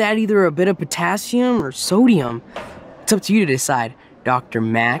 I have to add either a bit of potassium or sodium. It's up to you to decide, Dr.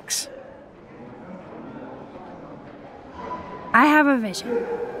 Max. I have a vision.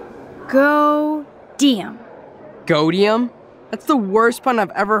 Go-dium. Godium? That's the worst pun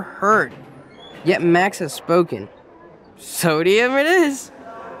I've ever heard. Yet Max has spoken. Sodium it is.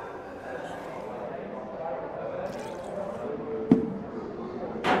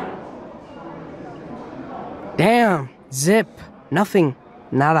 Damn. Zip. Nothing.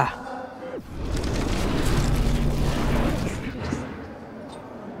 Nada.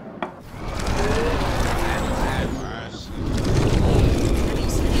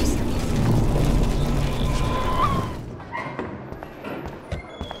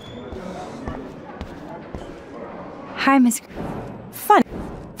 Hi, Miss... Fun.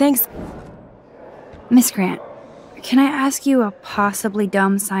 Thanks. Miss Grant, can I ask you a possibly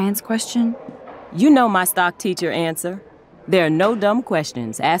dumb science question? You know my stock teacher answer. There are no dumb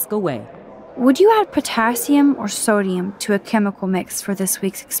questions. Ask away. Would you add potassium or sodium to a chemical mix for this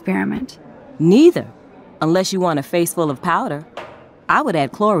week's experiment? Neither. Unless you want a face full of powder. I would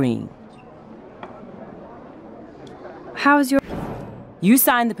add chlorine. How's your... You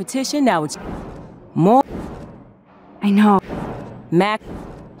signed the petition, now it's... more... I know. Mac...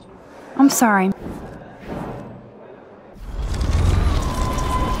 I'm sorry.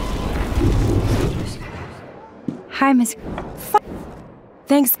 Hi, Miss...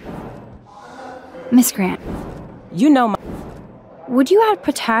 Thanks. Miss Grant. You know my... Would you add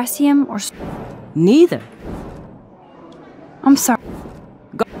potassium or... Neither. I'm sorry.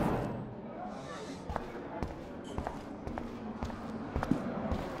 Go.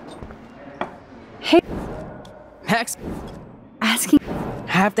 Hey. Max. Asking...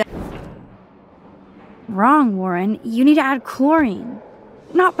 Have to... Wrong, Warren. You need to add chlorine.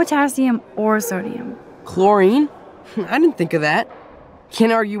 Not potassium or sodium. Chlorine? I didn't think of that.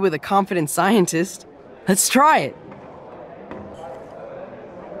 Can't argue with a confident scientist. Let's try it.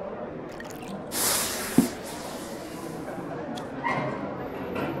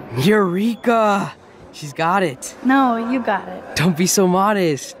 Eureka! She's got it. No, you got it. Don't be so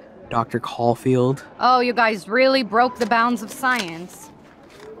modest. Dr. Caulfield. Oh, you guys really broke the bounds of science.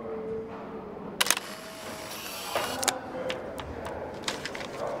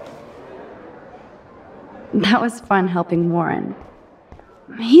 That was fun helping Warren.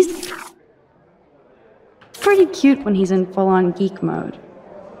 He's pretty cute when he's in full-on geek mode.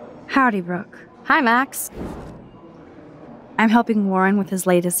 Howdy, Brooke. Hi, Max. I'm helping Warren with his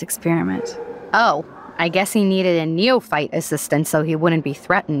latest experiment. Oh, I guess he needed a neophyte assistant so he wouldn't be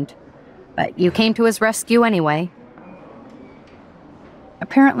threatened. But you came to his rescue anyway.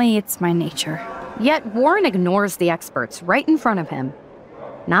 Apparently, it's my nature. Yet Warren ignores the experts right in front of him.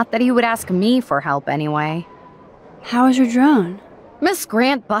 Not that he would ask me for help anyway. How is your drone? Miss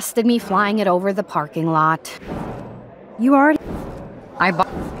Grant busted me flying it over the parking lot. You already...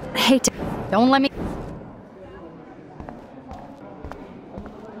 Hey, don't let me...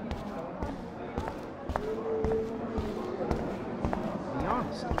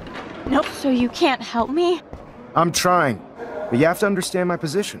 Nope. So you can't help me? I'm trying, but you have to understand my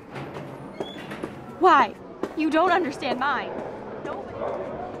position. Why? You don't understand mine.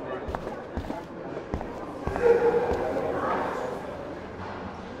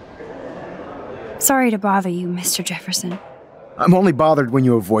 Sorry to bother you, Mr. Jefferson. I'm only bothered when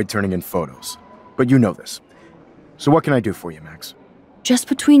you avoid turning in photos. But you know this. So what can I do for you, Max? Just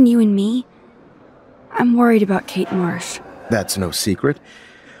between you and me, I'm worried about Kate Marsh. That's no secret.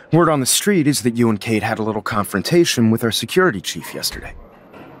 Word on the street is that you and Kate had a little confrontation with our security chief yesterday.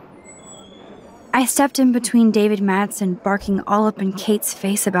 I stepped in between David Madsen barking all up in Kate's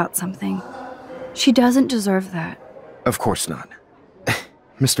face about something. She doesn't deserve that. Of course not.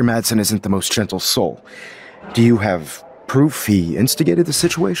 Mr. Madsen isn't the most gentle soul. Do you have proof he instigated the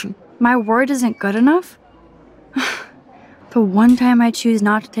situation? My word isn't good enough? The one time I choose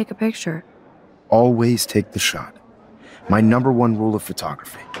not to take a picture. Always take the shot. My #1 rule of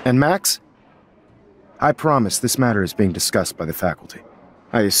photography. And Max? I promise this matter is being discussed by the faculty.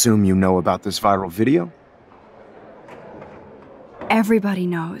 I assume you know about this viral video? Everybody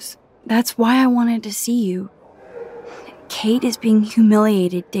knows. That's why I wanted to see you. Kate is being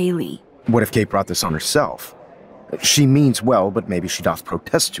humiliated daily. What if Kate brought this on herself? She means well, but maybe she doth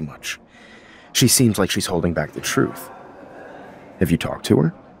protest too much. She seems like she's holding back the truth. Have you talked to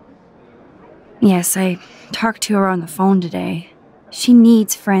her? Yes, I talked to her on the phone today. She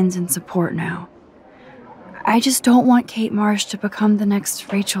needs friends and support now. I just don't want Kate Marsh to become the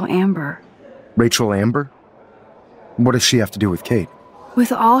next Rachel Amber. Rachel Amber? What does she have to do with Kate?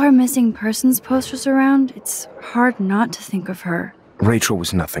 With all her missing persons posters around, it's hard not to think of her. Rachel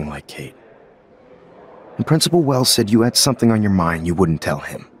was nothing like Kate. And Principal Wells said you had something on your mind you wouldn't tell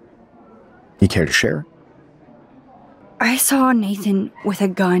him. You care to share? I saw Nathan with a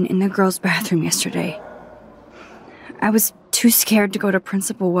gun in the girls' bathroom yesterday. I was too scared to go to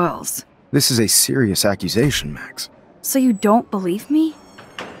Principal Wells. This is a serious accusation, Max. So you don't believe me?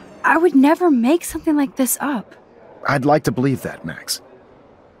 I would never make something like this up. I'd like to believe that, Max.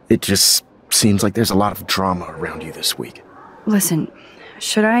 It just seems like there's a lot of drama around you this week. Listen,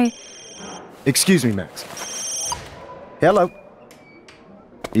 should I... Excuse me, Max. Hello?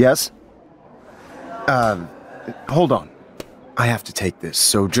 Yes? Hold on. I have to take this,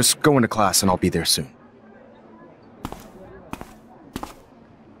 so just go into class and I'll be there soon.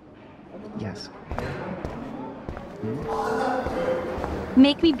 Yes.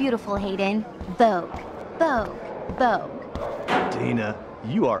 Make me beautiful, Hayden. Vogue. Vogue. Vogue. Dana,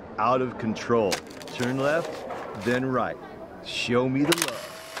 you are out of control. Turn left, then right. Show me the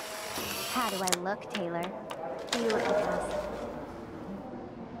love. How do I look, Taylor? You look awesome.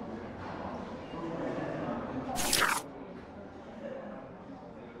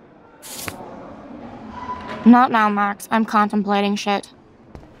 Not now, Max. I'm contemplating shit.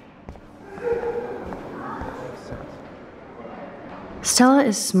 Stella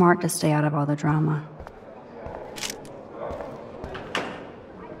is smart to stay out of all the drama.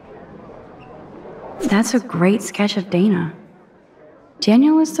 That's a great sketch of Dana.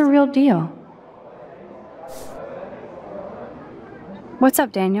 Daniel is the real deal. What's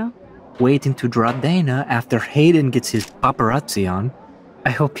up, Daniel? Waiting to draw Dana after Hayden gets his paparazzi on.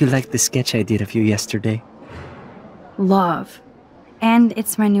 I hope you liked the sketch I did of you yesterday. Love. And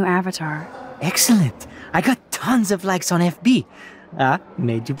it's my new avatar. Excellent. I got tons of likes on FB.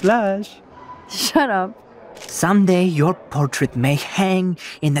 Made you blush. Shut up. Someday your portrait may hang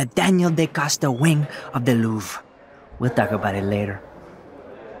in the Daniel de Costa wing of the Louvre. We'll talk about it later.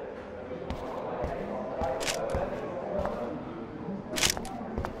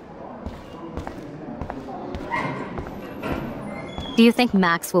 Do you think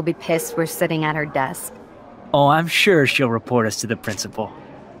Max will be pissed we're sitting at her desk? Oh, I'm sure she'll report us to the principal.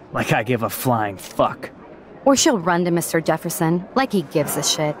 Like I give a flying fuck. Or she'll run to Mr. Jefferson, like he gives a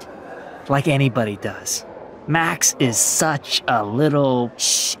shit. Like anybody does. Max is such a little...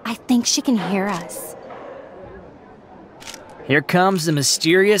 Shh, I think she can hear us. Here comes the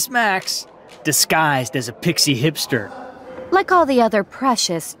mysterious Max, disguised as a pixie hipster. Like all the other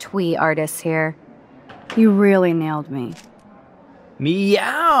precious twee artists here. You really nailed me.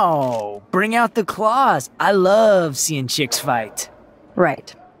 Meow! Bring out the claws. I love seeing chicks fight.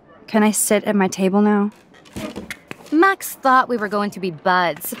 Right. Can I sit at my table now? Max thought we were going to be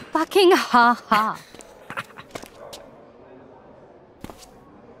buds. Fucking ha-ha.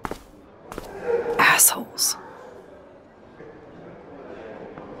 Assholes.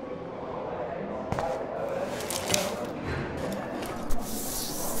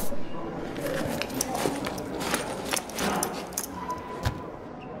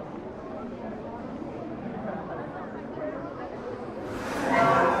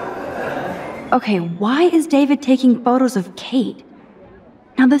 Okay, why is David taking photos of Kate?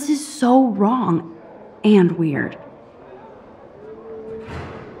 Now this is so wrong and weird.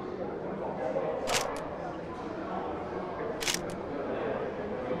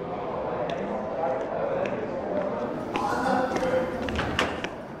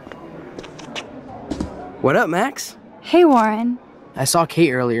 What up, Max? Hey, Warren. I saw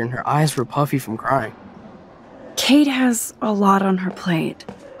Kate earlier and her eyes were puffy from crying. Kate has a lot on her plate.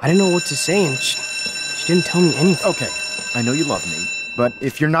 I didn't know what to say and she didn't tell me anything. Okay, I know you love me, but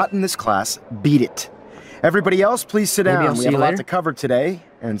if you're not in this class, beat it. Everybody else, please sit down. We have a lot to cover today,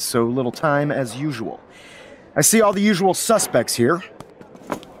 and so little time as usual. I see all the usual suspects here.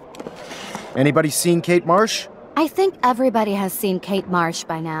 Anybody seen Kate Marsh? I think everybody has seen Kate Marsh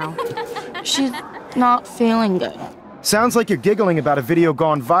by now. She's not feeling good. Sounds like you're giggling about a video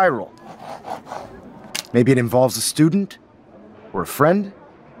gone viral. Maybe it involves a student? Or a friend?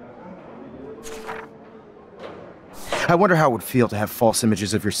 I wonder how it would feel to have false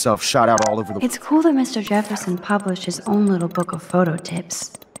images of yourself shot out all over the... It's cool that Mr. Jefferson published his own little book of photo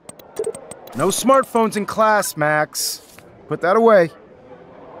tips. No smartphones in class, Max. Put that away.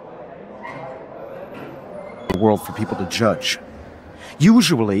 The world for people to judge.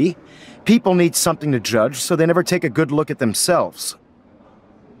 Usually, people need something to judge, so they never take a good look at themselves.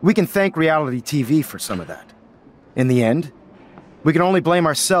 We can thank reality TV for some of that. In the end, we can only blame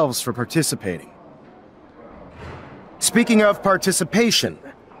ourselves for participating. Speaking of participation,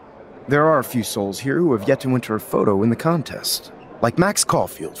 there are a few souls here who have yet to enter a photo in the contest. Like Max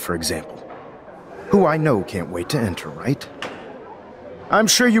Caulfield, for example. Who I know can't wait to enter, right? I'm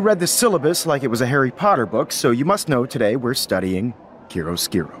sure you read the syllabus like it was a Harry Potter book, so you must know today we're studying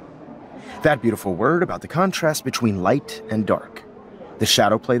chiaroscuro. That beautiful word about the contrast between light and dark. The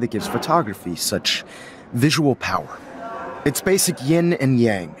shadow play that gives photography such visual power. It's basic yin and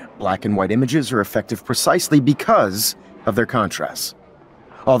yang. Black and white images are effective precisely because of their contrasts.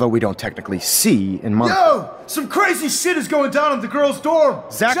 Although we don't technically see in Motherboard. Yo! Some crazy shit is going down at the girls' dorm!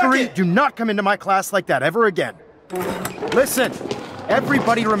 Zachary, do not come into my class like that ever again. Listen,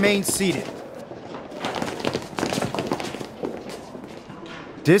 everybody remain seated.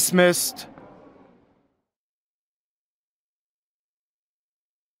 Dismissed.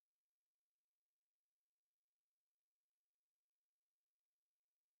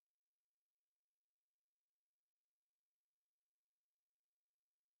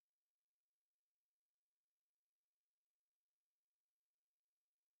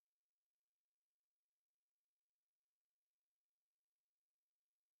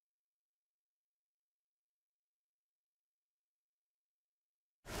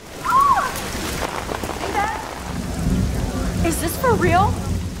 Is this for real?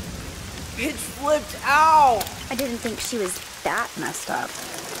 Bitch flipped out! I didn't think she was that messed up.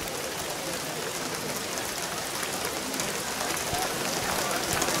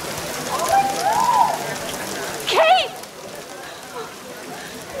 Kate!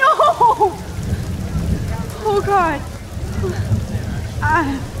 No! Oh God. I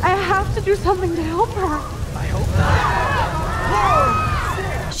have to do something to help her. I hope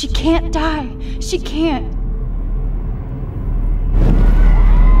not. She can't die. She can't.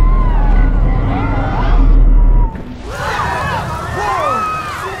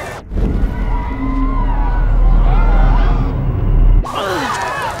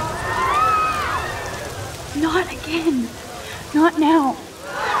 Not again. Not now.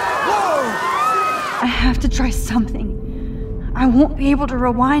 I have to try something. I won't be able to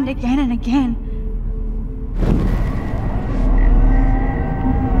rewind again and again.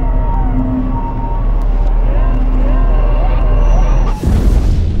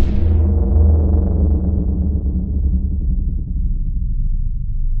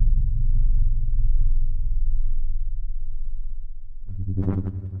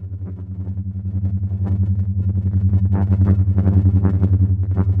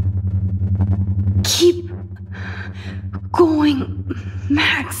 going,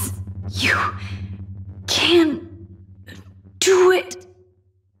 Max. You can do it.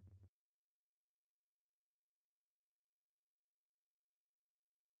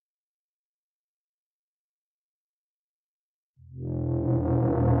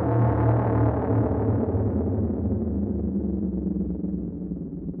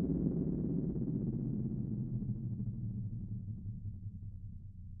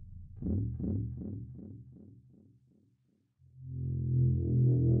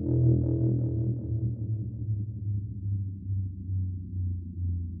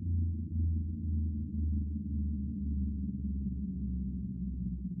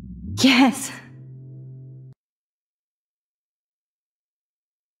 Yes.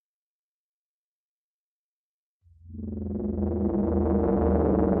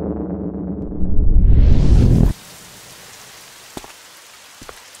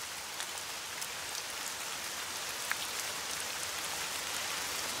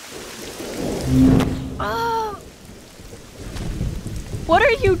 What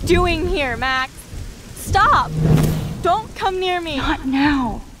are you doing here, Max? Stop! Don't come near me! Not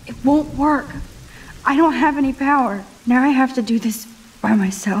now. It won't work. I don't have any power. Now I have to do this by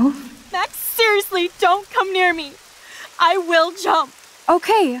myself. Max, seriously, don't come near me. I will jump.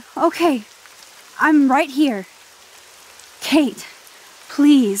 Okay. I'm right here. Kate,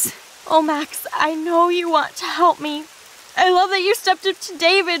 please. Oh, Max, I know you want to help me. I love that you stepped up to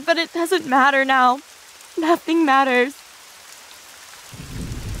David, but it doesn't matter now. Nothing matters.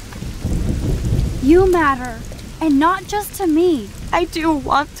 You matter, and not just to me. I do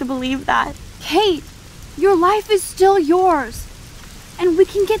want to believe that. Kate, your life is still yours, and we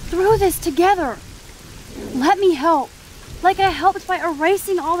can get through this together. Let me help, like I helped by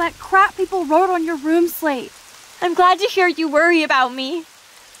erasing all that crap people wrote on your room slate. I'm glad to hear you worry about me.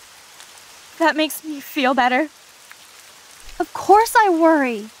 That makes me feel better. Of course I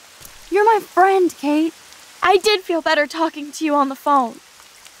worry. You're my friend, Kate. I did feel better talking to you on the phone.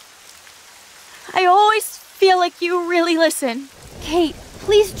 I always feel like you really listen. Kate,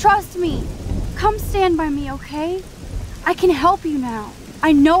 please trust me. Come stand by me, okay? I can help you now.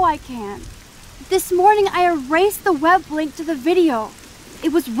 I know I can. This morning I erased the web link to the video.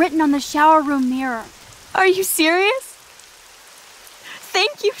 It was written on the shower room mirror. Are you serious?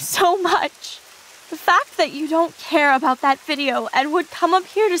 Thank you so much. The fact that you don't care about that video and would come up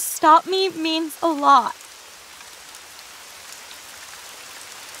here to stop me means a lot.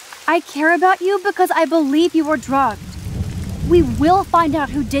 I care about you because I believe you were drugged. We will find out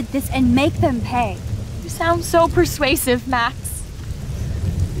who did this and make them pay. You sound so persuasive, Max.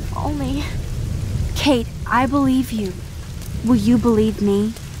 If only. Kate, I believe you. Will you believe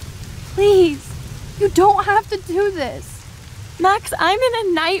me? Please, you don't have to do this. Max, I'm in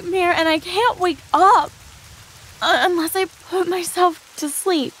a nightmare and I can't wake up. Unless I put myself to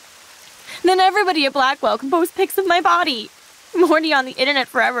sleep. Then everybody at Blackwell can post pics of my body. I'm already on the internet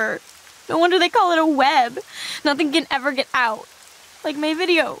forever. No wonder they call it a web. Nothing can ever get out. Like my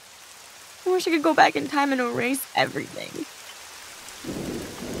video. I wish I could go back in time and erase everything.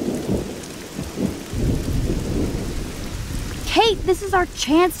 Kate, this is our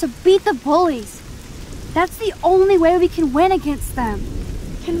chance to beat the bullies. That's the only way we can win against them.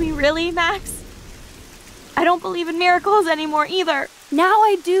 Can we really, Max? I don't believe in miracles anymore either. Now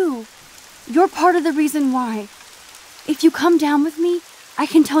I do. You're part of the reason why. If you come down with me, I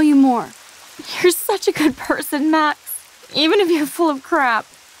can tell you more. You're such a good person, Max. Even if you're full of crap.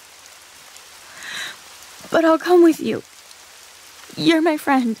 But I'll come with you. You're my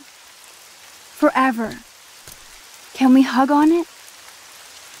friend. Forever. Can we hug on it?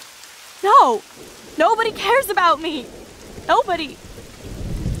 No! Nobody cares about me! Nobody!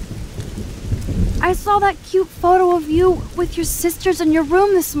 I saw that cute photo of you with your sisters in your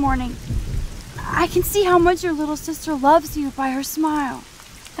room this morning. I can see how much your little sister loves you by her smile.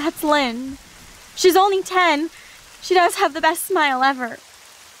 That's Lynn. She's only 10. She does have the best smile ever.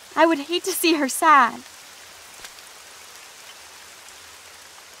 I would hate to see her sad.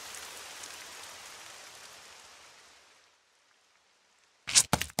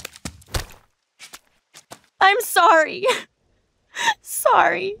 I'm sorry.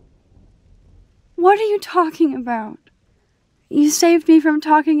 Sorry. What are you talking about? You saved me from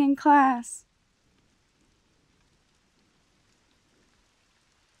talking in class.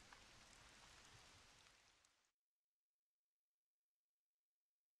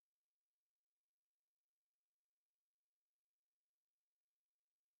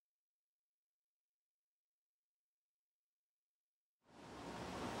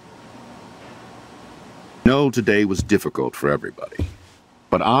 No, today was difficult for everybody.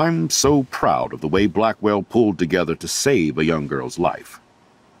 But I'm so proud of the way Blackwell pulled together to save a young girl's life.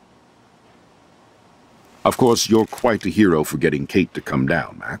 Of course, you're quite a hero for getting Kate to come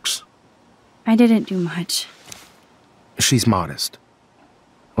down, Max. I didn't do much. She's modest.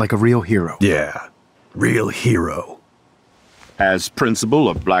 Like a real hero. Yeah, real hero. As principal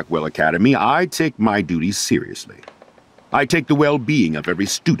of Blackwell Academy, I take my duties seriously. I take the well-being of every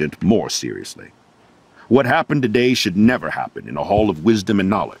student more seriously. What happened today should never happen in a hall of wisdom and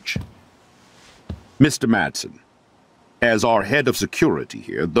knowledge. Mr. Madsen, as our head of security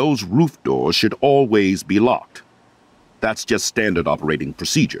here, those roof doors should always be locked. That's just standard operating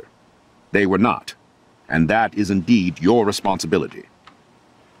procedure. They were not, and that is indeed your responsibility.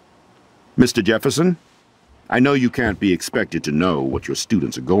 Mr. Jefferson, I know you can't be expected to know what your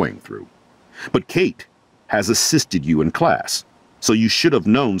students are going through, but Kate has assisted you in class, so you should have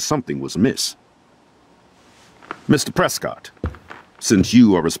known something was amiss. Mr. Prescott, since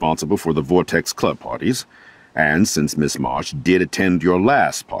you are responsible for the Vortex Club parties, and since Miss Marsh did attend your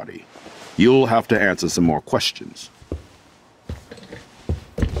last party, you'll have to answer some more questions.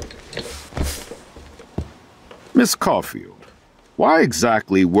 Miss Caulfield, why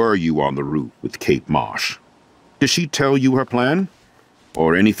exactly were you on the roof with Kate Marsh? Did she tell you her plan?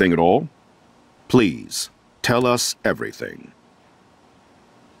 Or anything at all? Please, tell us everything.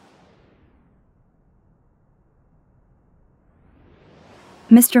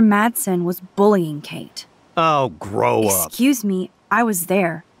 Mr. Madsen was bullying Kate. Oh, grow up. Excuse me, I was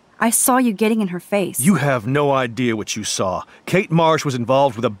there. I saw you getting in her face. You have no idea what you saw. Kate Marsh was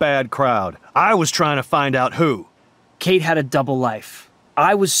involved with a bad crowd. I was trying to find out who. Kate had a double life.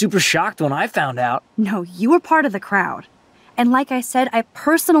 I was super shocked when I found out. No, you were part of the crowd. And like I said, I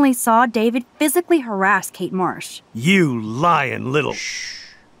personally saw David physically harass Kate Marsh. You lying little... Shh.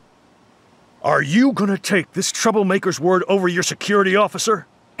 Are you gonna take this troublemaker's word over your security officer?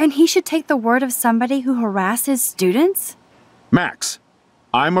 And he should take the word of somebody who harasses students? Max,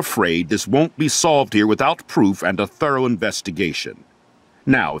 I'm afraid this won't be solved here without proof and a thorough investigation.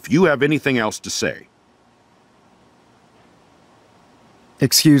 Now, if you have anything else to say.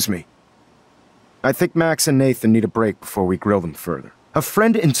 Excuse me. I think Max and Nathan need a break before we grill them further. A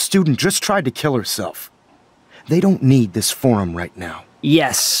friend and student just tried to kill herself. They don't need this forum right now.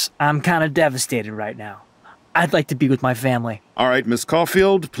 Yes, I'm kind of devastated right now. I'd like to be with my family. All right, Miss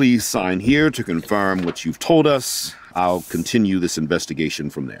Caulfield, please sign here to confirm what you've told us. I'll continue this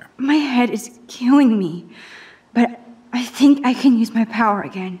investigation from there. My head is killing me, but I think I can use my power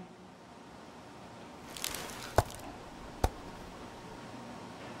again.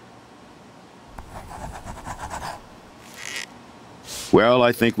 Well,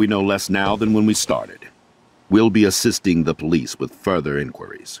 I think we know less now than when we started. We'll be assisting the police with further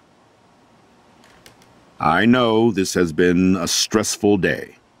inquiries. I know this has been a stressful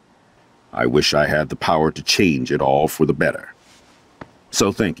day. I wish I had the power to change it all for the better.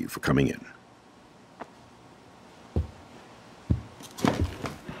 So thank you for coming in.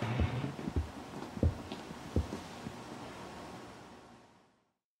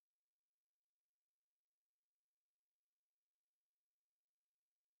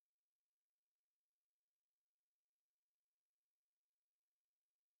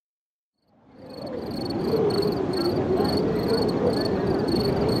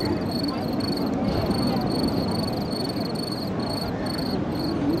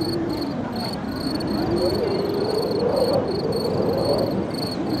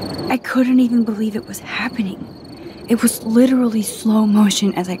 I couldn't even believe it was happening. It was literally slow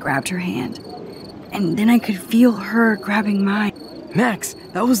motion as I grabbed her hand. And then I could feel her grabbing mine. Max,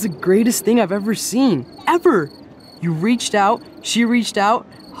 that was the greatest thing I've ever seen. Ever! You reached out, she reached out,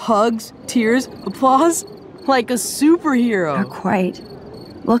 hugs, tears, applause. Like a superhero. Not quite.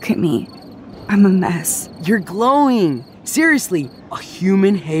 Look at me. I'm a mess. You're glowing. Seriously, a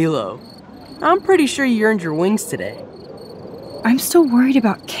human halo. I'm pretty sure you earned your wings today. I'm still worried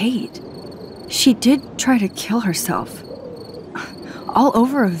about Kate. She did try to kill herself. All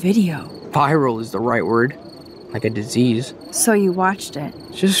over a video. Viral is the right word. Like a disease. So you watched it?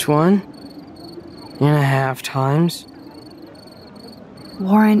 Just 1.5 times.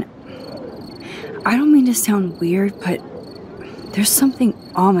 Warren, I don't mean to sound weird, but there's something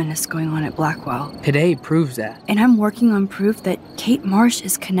ominous going on at Blackwell. Today proves that. And I'm working on proof that Kate Marsh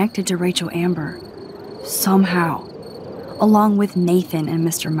is connected to Rachel Amber. Somehow. Along with Nathan and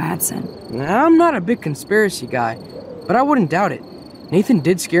Mr. Madsen. I'm not a big conspiracy guy, but I wouldn't doubt it. Nathan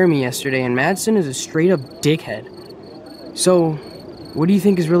did scare me yesterday, and Madsen is a straight-up dickhead. So, what do you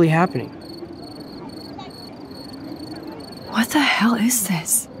think is really happening? What the hell is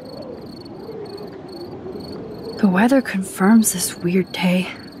this? The weather confirms this weird day.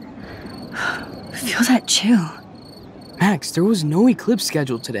 Feel that chill. Max, there was no eclipse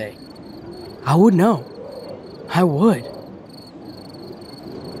scheduled today. I would know. I would.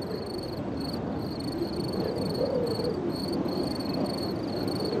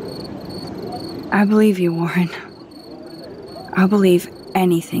 I believe you, Warren. I'll believe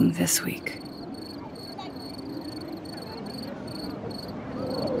anything this week.